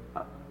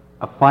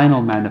a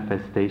final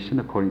manifestation,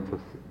 according to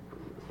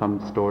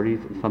some stories.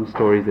 In some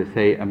stories they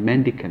say a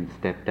mendicant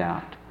stepped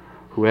out.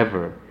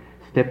 Whoever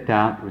stepped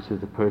out, which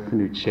was a person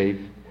who'd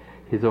shaved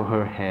his or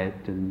her head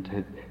and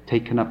had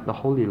taken up the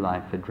holy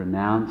life, had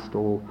renounced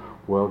all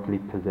worldly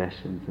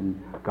possessions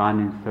and gone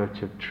in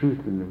search of truth.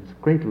 And there was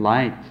great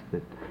light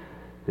that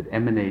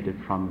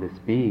emanated from this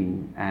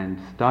being, and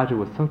Staja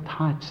was so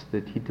touched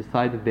that he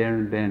decided there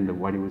and then that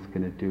what he was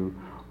going to do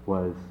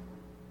was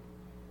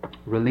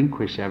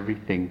relinquish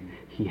everything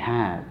he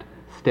had,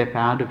 step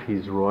out of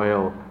his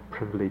royal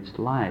privileged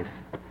life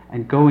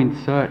and go in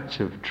search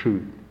of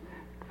truth.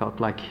 It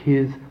felt like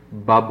his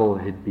bubble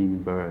had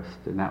been burst,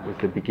 and that was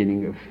the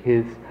beginning of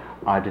his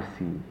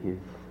odyssey, his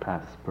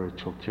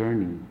spiritual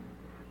journey.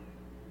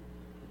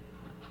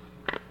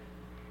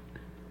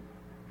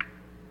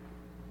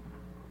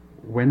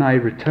 When I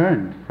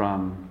returned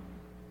from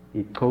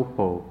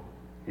Ikopo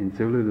in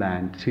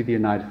Zululand to the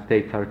United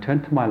States, I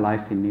returned to my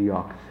life in New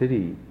York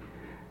City,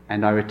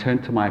 and I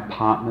returned to my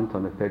apartment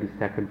on the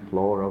 32nd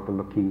floor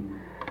overlooking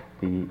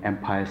the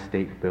Empire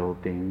State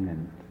Building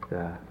and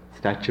the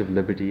Statue of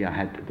Liberty. I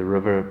had the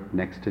river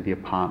next to the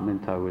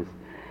apartment.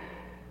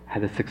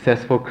 Had a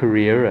successful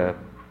career, a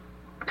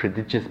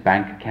prodigious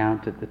bank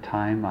account at the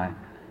time. I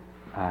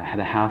had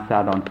a house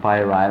out on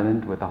Fire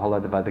Island with a whole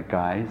lot of other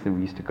guys, and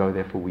we used to go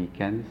there for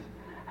weekends,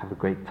 have a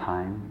great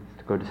time. Used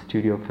to go to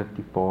Studio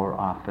 54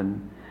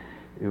 often.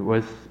 It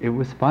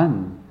was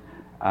fun.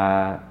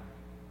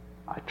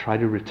 I tried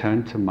to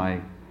return to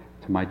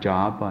my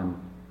job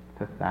on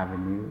Fifth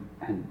Avenue,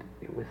 and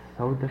it was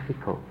so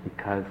difficult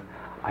because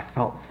I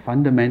felt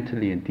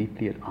fundamentally and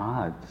deeply at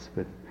odds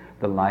with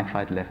the life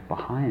I'd left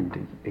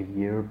behind a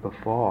year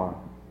before.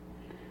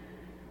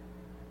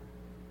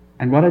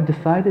 And what I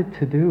decided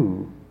to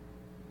do,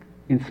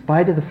 in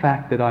spite of the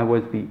fact that I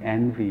was the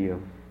envy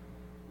of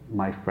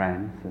my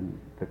friends and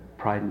the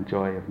pride and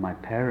joy of my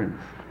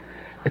parents,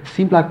 it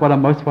seemed like what I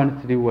most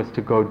wanted to do was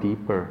to go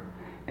deeper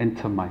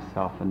into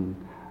myself and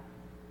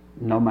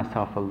know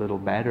myself a little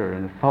better.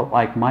 And it felt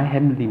like my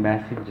heavenly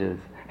messages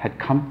had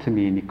come to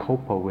me in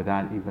Ikopo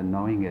without even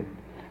knowing it.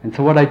 And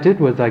so what I did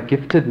was I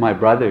gifted my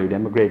brother, who'd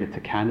emigrated to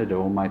Canada,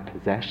 all my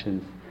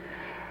possessions,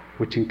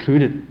 which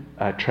included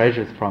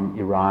treasures from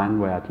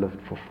Iran, where I'd lived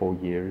for 4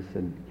 years,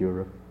 and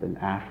Europe and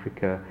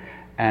Africa,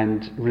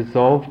 and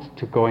resolved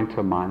to go into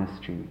a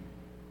monastery,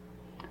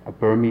 a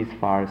Burmese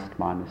forest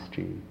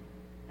monastery.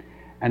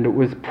 And it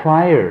was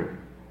prior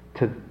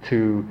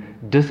to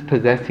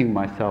dispossessing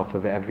myself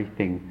of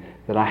everything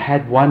that I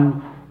had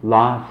one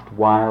last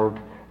wild,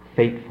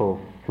 fateful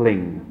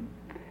fling.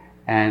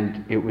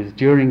 And it was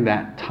during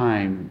that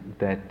time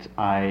that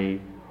I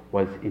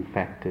was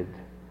infected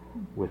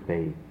with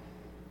AIDS.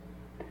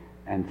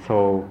 And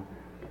so,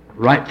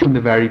 right from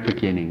the very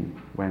beginning,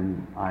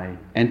 when I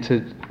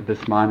entered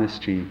this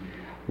monastery,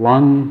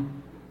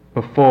 long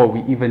before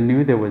we even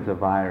knew there was a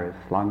virus,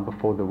 long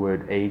before the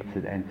word AIDS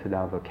had entered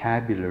our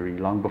vocabulary,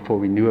 long before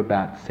we knew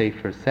about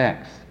safer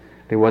sex,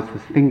 there was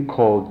this thing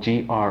called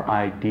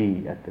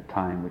GRID at the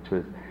time, which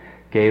was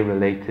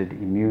gay-related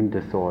immune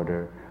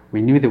disorder.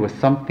 We knew there was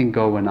something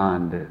going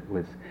on that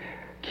was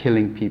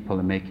killing people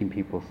and making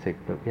people sick,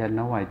 but we had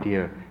no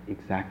idea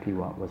exactly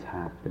what was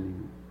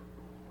happening.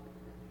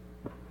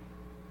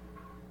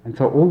 And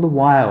so all the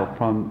while,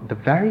 from the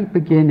very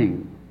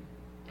beginning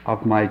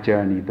of my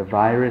journey, the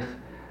virus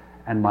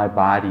and my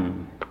body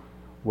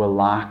were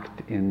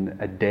locked in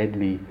a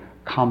deadly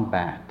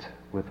combat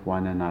with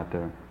one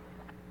another.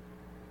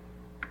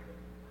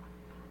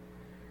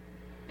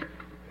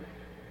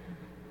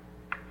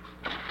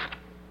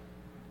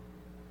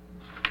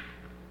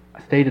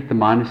 I stayed at the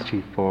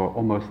monastery for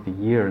almost a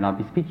year, and I'll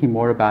be speaking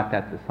more about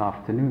that this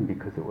afternoon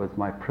because it was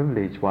my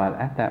privilege while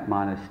at that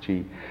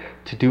monastery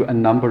to do a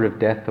number of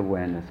death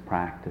awareness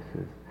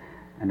practices.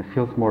 And it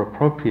feels more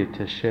appropriate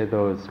to share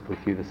those with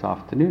you this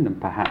afternoon and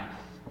perhaps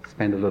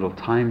spend a little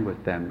time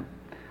with them.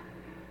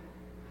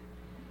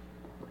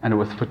 And it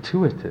was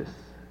fortuitous,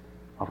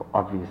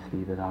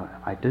 obviously, that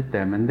I did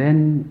them. And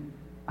then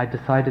I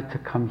decided to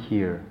come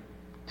here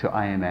to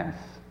IMS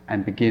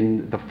and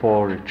begin the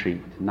fall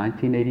retreat. In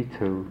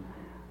 1982,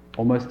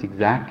 almost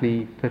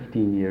exactly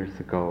 15 years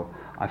ago,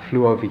 I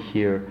flew over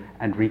here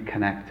and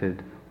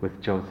reconnected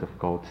with Joseph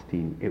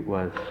Goldstein. It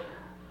was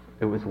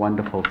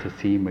wonderful to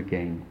see him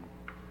again.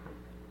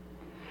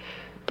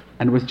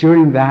 And it was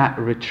during that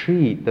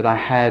retreat that I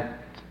had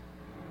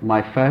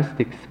my first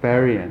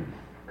experience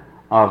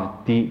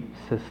of deep,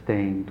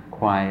 sustained,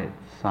 quiet,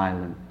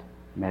 silent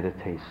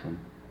meditation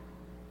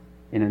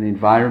in an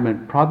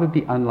environment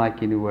probably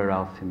unlike anywhere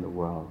else in the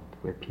world,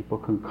 where people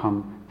can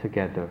come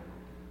together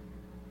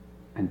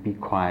and be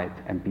quiet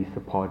and be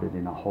supported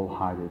in a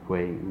wholehearted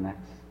way. And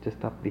that's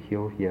just up the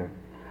hill here.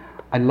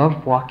 I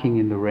love walking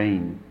in the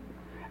rain.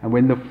 And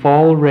when the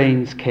fall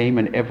rains came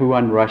and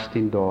everyone rushed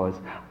indoors,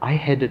 I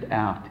headed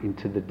out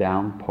into the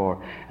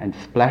downpour and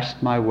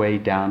splashed my way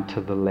down to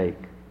the lake.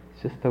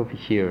 It's just over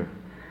here.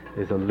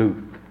 There's a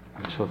loop.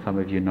 I'm sure some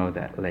of you know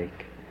that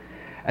lake.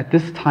 At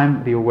this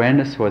time, the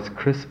awareness was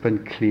crisp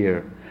and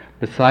clear.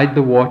 Beside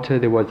the water,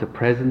 there was a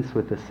presence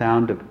with the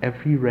sound of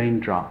every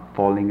raindrop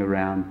falling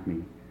around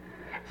me.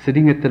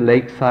 Sitting at the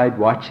lakeside,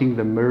 watching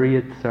the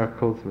myriad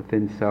circles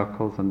within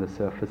circles on the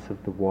surface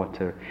of the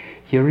water,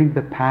 hearing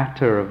the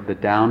patter of the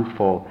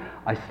downfall,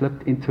 I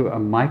slipped into a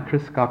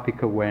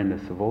microscopic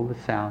awareness of all the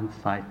sounds,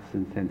 sights,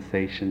 and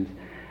sensations,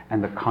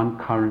 and the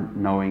concurrent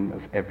knowing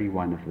of every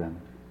one of them.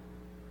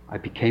 I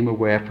became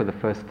aware for the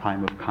first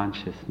time of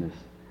consciousness.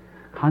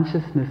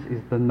 Consciousness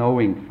is the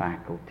knowing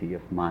faculty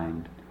of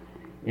mind.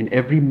 In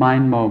every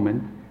mind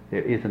moment,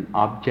 there is an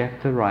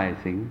object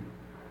arising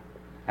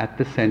at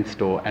the sense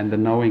door and the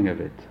knowing of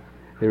it.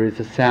 There is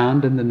a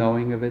sound and the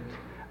knowing of it,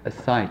 a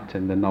sight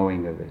and the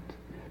knowing of it.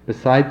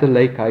 Beside the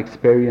lake, I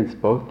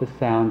experienced both the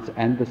sounds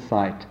and the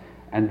sight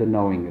and the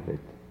knowing of it.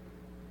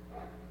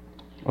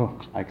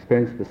 I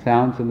experienced the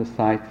sounds and the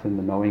sights and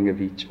the knowing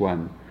of each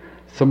one.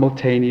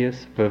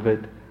 Simultaneous,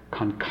 vivid,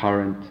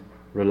 concurrent,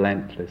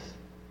 relentless.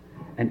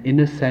 An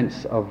inner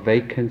sense of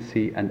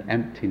vacancy and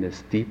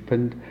emptiness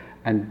deepened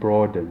and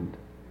broadened.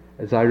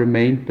 As I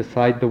remained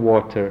beside the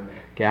water,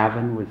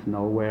 Gavin was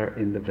nowhere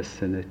in the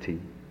vicinity.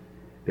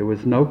 There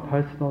was no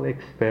personal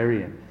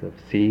experience of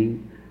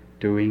seeing,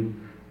 doing,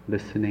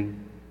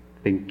 listening,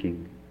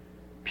 thinking.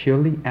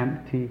 Purely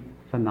empty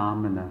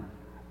phenomena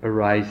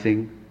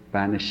arising,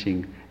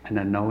 vanishing, and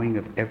a knowing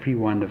of every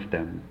one of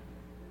them.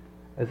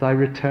 As I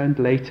returned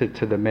later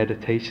to the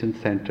meditation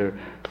center,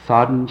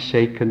 sodden,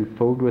 shaken,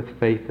 filled with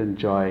faith and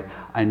joy,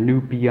 I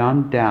knew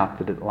beyond doubt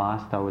that at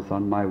last I was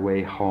on my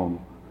way home.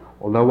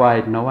 Although I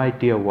had no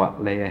idea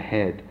what lay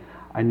ahead,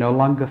 I no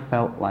longer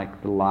felt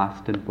like the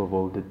lost and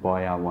bewildered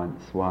boy I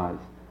once was.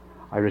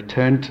 I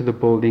returned to the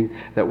building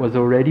that was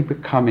already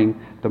becoming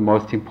the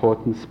most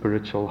important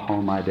spiritual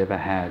home I'd ever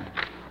had.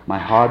 My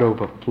heart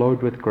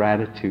overflowed with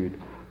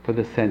gratitude for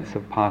the sense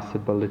of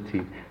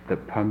possibility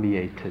that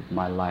permeated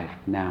my life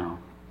now.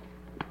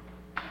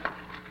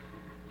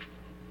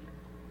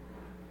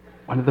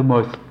 One of the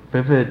most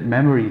vivid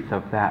memories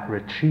of that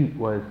retreat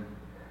was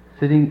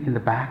sitting in the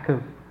back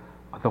of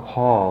the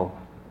hall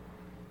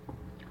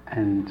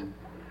and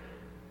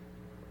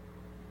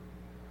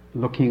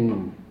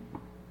looking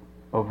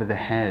over the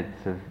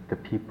heads of the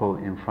people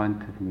in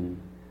front of me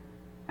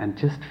and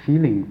just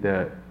feeling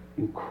the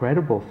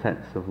incredible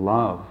sense of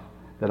love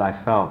that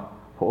I felt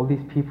for all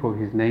these people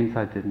whose names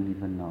I didn't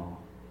even know.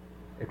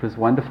 It was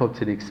wonderful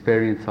to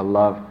experience a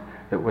love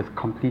that was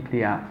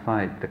completely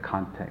outside the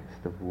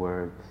context of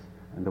words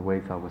and the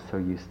ways I was so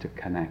used to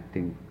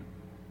connecting.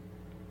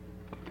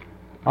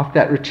 After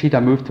that retreat, I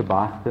moved to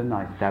Boston.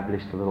 I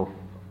established a little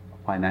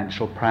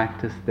financial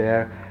practice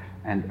there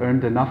and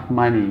earned enough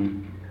money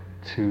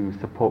to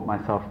support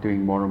myself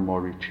doing more and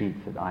more retreats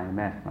at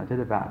IMS. I did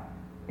about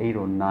 8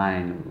 or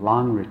 9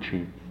 long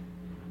retreats.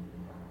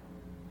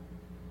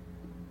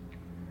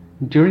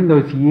 During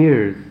those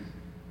years,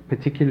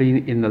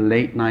 particularly in the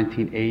late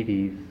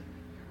 1980s,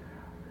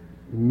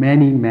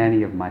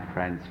 many of my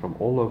friends from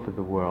all over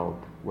the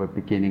world were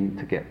beginning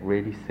to get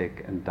really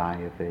sick and die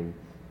of AIDS.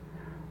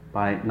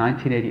 By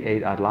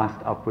 1988, I'd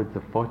lost upwards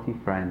of 40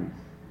 friends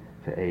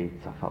to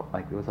AIDS. I felt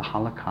like there was a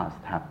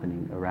Holocaust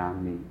happening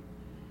around me.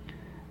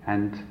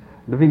 And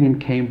living in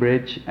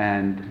Cambridge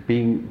and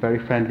being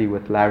very friendly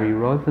with Larry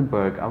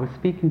Rosenberg, I was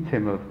speaking to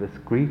him of this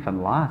grief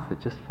and loss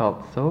that just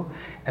felt so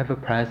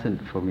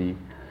ever-present for me.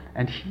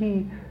 And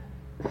he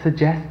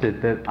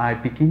suggested that I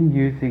begin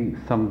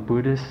using some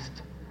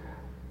Buddhist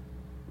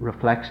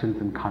reflections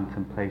and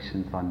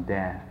contemplations on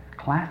death,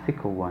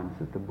 classical ones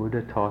that the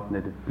Buddha taught and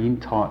that have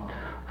been taught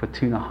for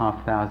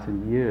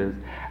 2,500 years,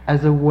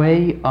 as a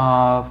way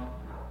of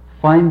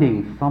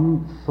finding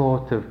some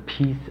sort of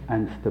peace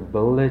and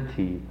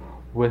stability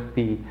with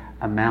the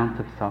amount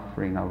of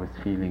suffering I was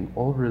feeling,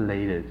 all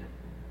related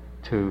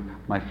to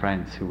my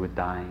friends who were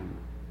dying.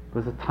 It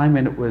was a time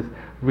when it was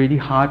really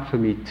hard for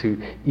me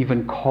to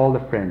even call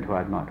a friend who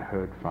I'd not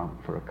heard from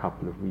for a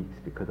couple of weeks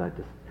because I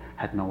just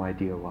had no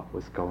idea what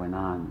was going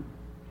on.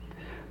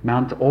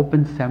 Mount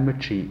Auburn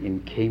Cemetery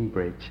in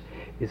Cambridge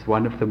is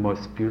one of the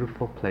most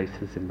beautiful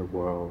places in the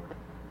world.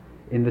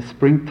 In the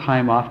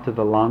springtime after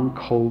the long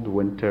cold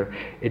winter,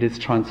 it is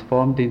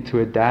transformed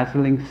into a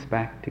dazzling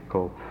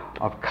spectacle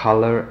of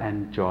color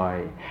and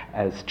joy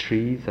as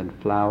trees and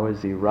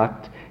flowers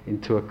erupt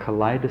into a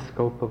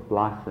kaleidoscope of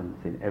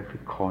blossoms in every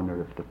corner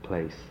of the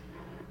place.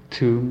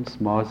 Tombs,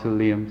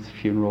 mausoleums,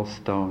 funeral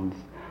stones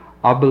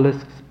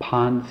Obelisks,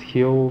 ponds,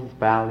 hills,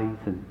 valleys,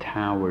 and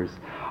towers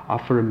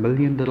offer a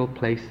million little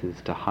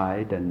places to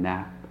hide and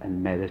nap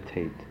and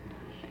meditate.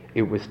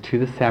 It was to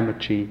the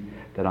cemetery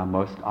that I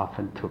most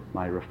often took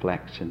my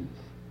reflections.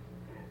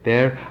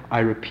 There I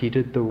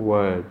repeated the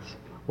words,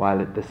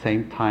 while at the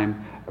same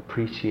time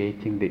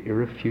appreciating the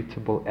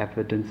irrefutable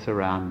evidence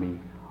around me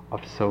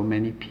of so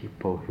many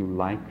people who,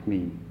 like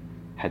me,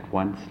 had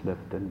once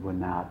lived and were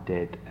now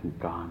dead and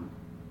gone.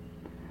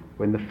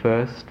 When the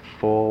first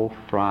fall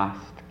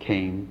frost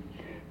came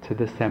to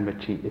the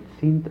cemetery, it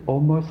seemed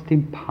almost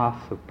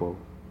impossible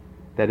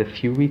that a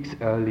few weeks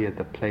earlier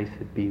the place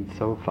had been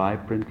so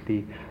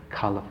vibrantly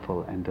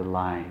colorful and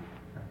alive.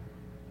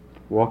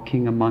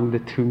 Walking among the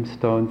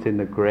tombstones in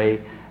the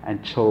grey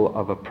and chill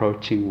of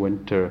approaching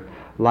winter,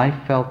 life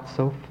felt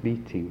so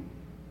fleeting,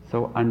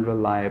 so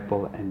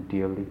unreliable and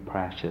dearly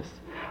precious.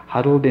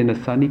 Huddled in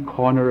a sunny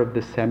corner of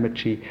the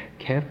cemetery,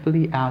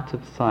 carefully out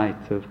of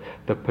sight of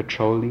the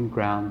patrolling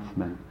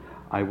groundsman,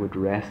 I would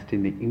rest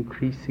in the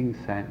increasing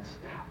sense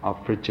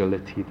of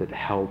fragility that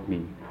held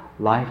me.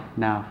 Life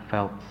now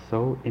felt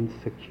so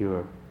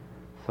insecure,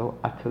 so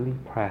utterly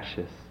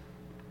precious,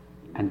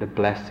 and a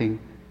blessing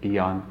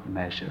beyond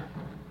measure.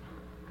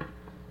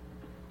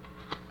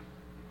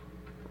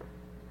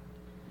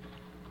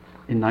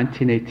 In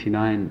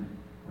 1989,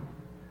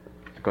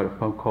 I got a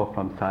phone call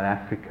from South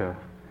Africa.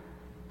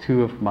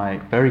 Two of my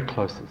very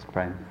closest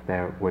friends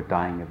there were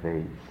dying of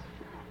AIDS.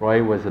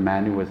 Roy was a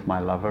man who was my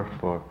lover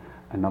for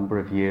a number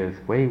of years,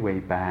 way, way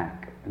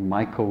back. And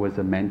Michael was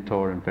a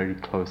mentor and very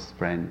close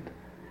friend.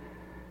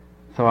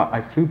 So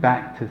I flew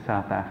back to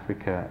South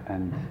Africa,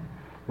 and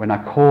when I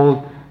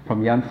called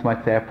from Jan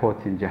Smuts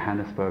Airport in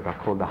Johannesburg, I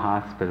called the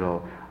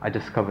hospital, I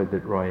discovered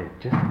that Roy had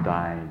just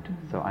died.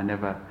 So I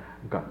never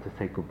got to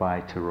say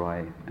goodbye to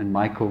Roy. And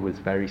Michael was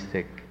very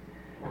sick.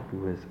 He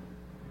was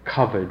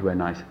covered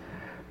when I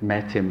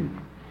met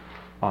him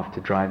after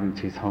driving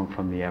to his home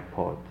from the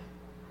airport,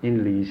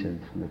 in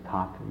lesions from the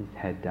top of his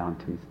head down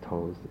to his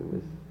toes. It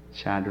was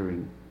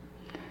shattering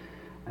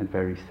and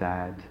very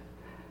sad.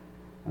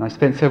 And I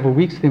spent several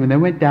weeks with him, and then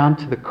went down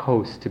to the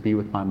coast to be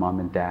with my mom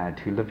and dad,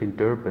 who live in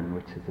Durban,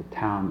 which is a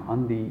town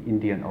on the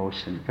Indian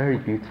Ocean, very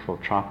beautiful,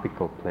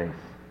 tropical place.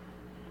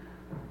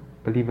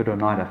 Believe it or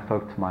not, I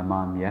spoke to my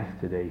mom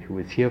yesterday, who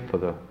was here for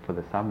the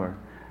summer,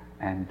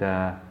 and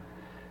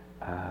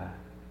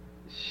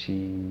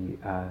she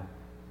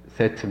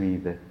said to me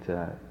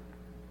that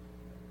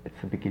it's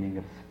the beginning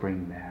of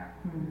spring there.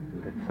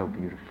 It's so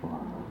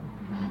beautiful.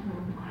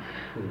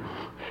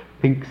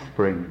 Think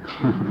spring.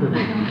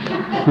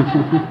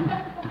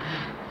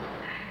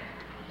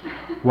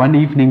 One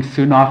evening,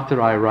 soon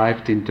after I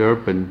arrived in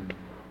Durban,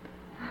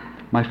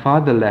 my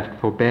father left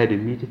for bed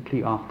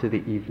immediately after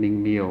the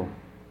evening meal.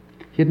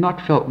 He had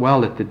not felt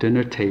well at the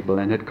dinner table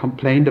and had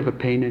complained of a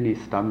pain in his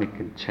stomach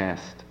and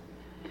chest.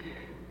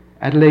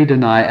 Adelaide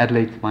and I,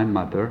 Adelaide's my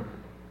mother,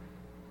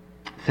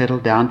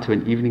 settled down to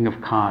an evening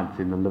of cards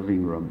in the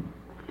living room.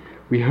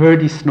 We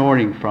heard his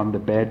snoring from the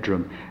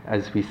bedroom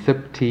as we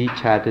sipped tea,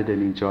 chatted,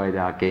 and enjoyed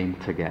our game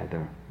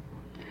together.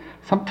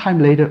 Sometime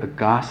later, a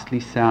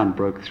ghastly sound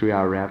broke through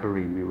our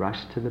reverie, and we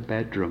rushed to the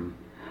bedroom.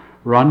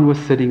 Ron was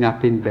sitting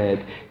up in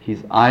bed,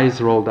 his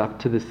eyes rolled up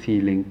to the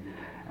ceiling,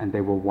 and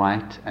they were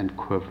white and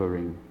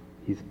quivering.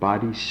 His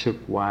body shook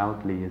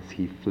wildly as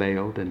he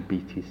flailed and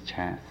beat his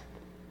chest.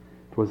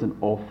 It was an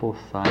awful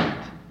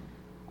sight.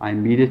 I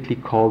immediately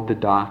called the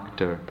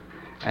doctor.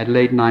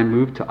 Adelaide and I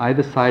moved to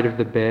either side of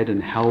the bed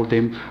and held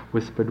him,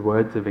 whispered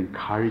words of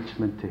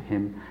encouragement to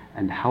him,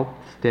 and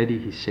helped steady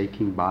his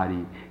shaking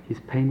body.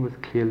 His pain was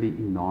clearly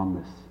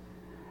enormous.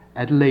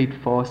 Adelaide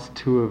forced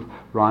two of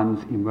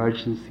Ron's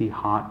emergency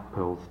heart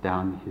pills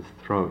down his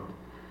throat,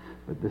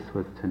 but this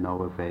was to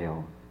no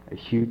avail. A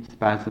huge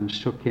spasm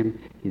shook him,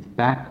 his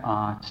back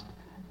arched,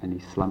 and he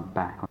slumped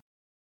back on.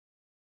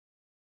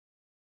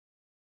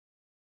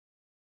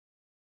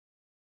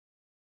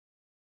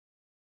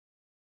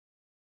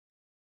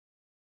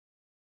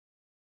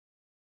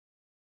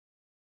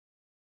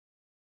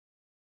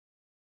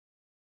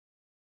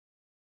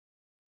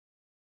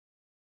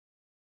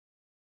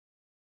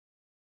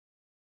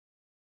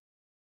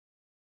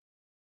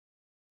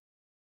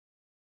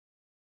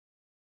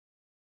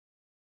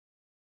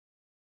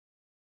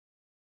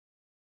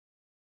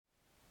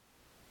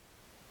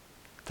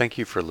 Thank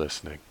you for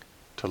listening.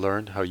 To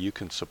learn how you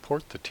can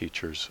support the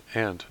teachers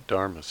and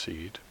Dharma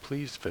Seed,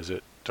 please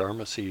visit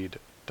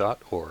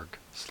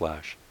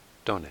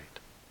dharmaseed.org/donate.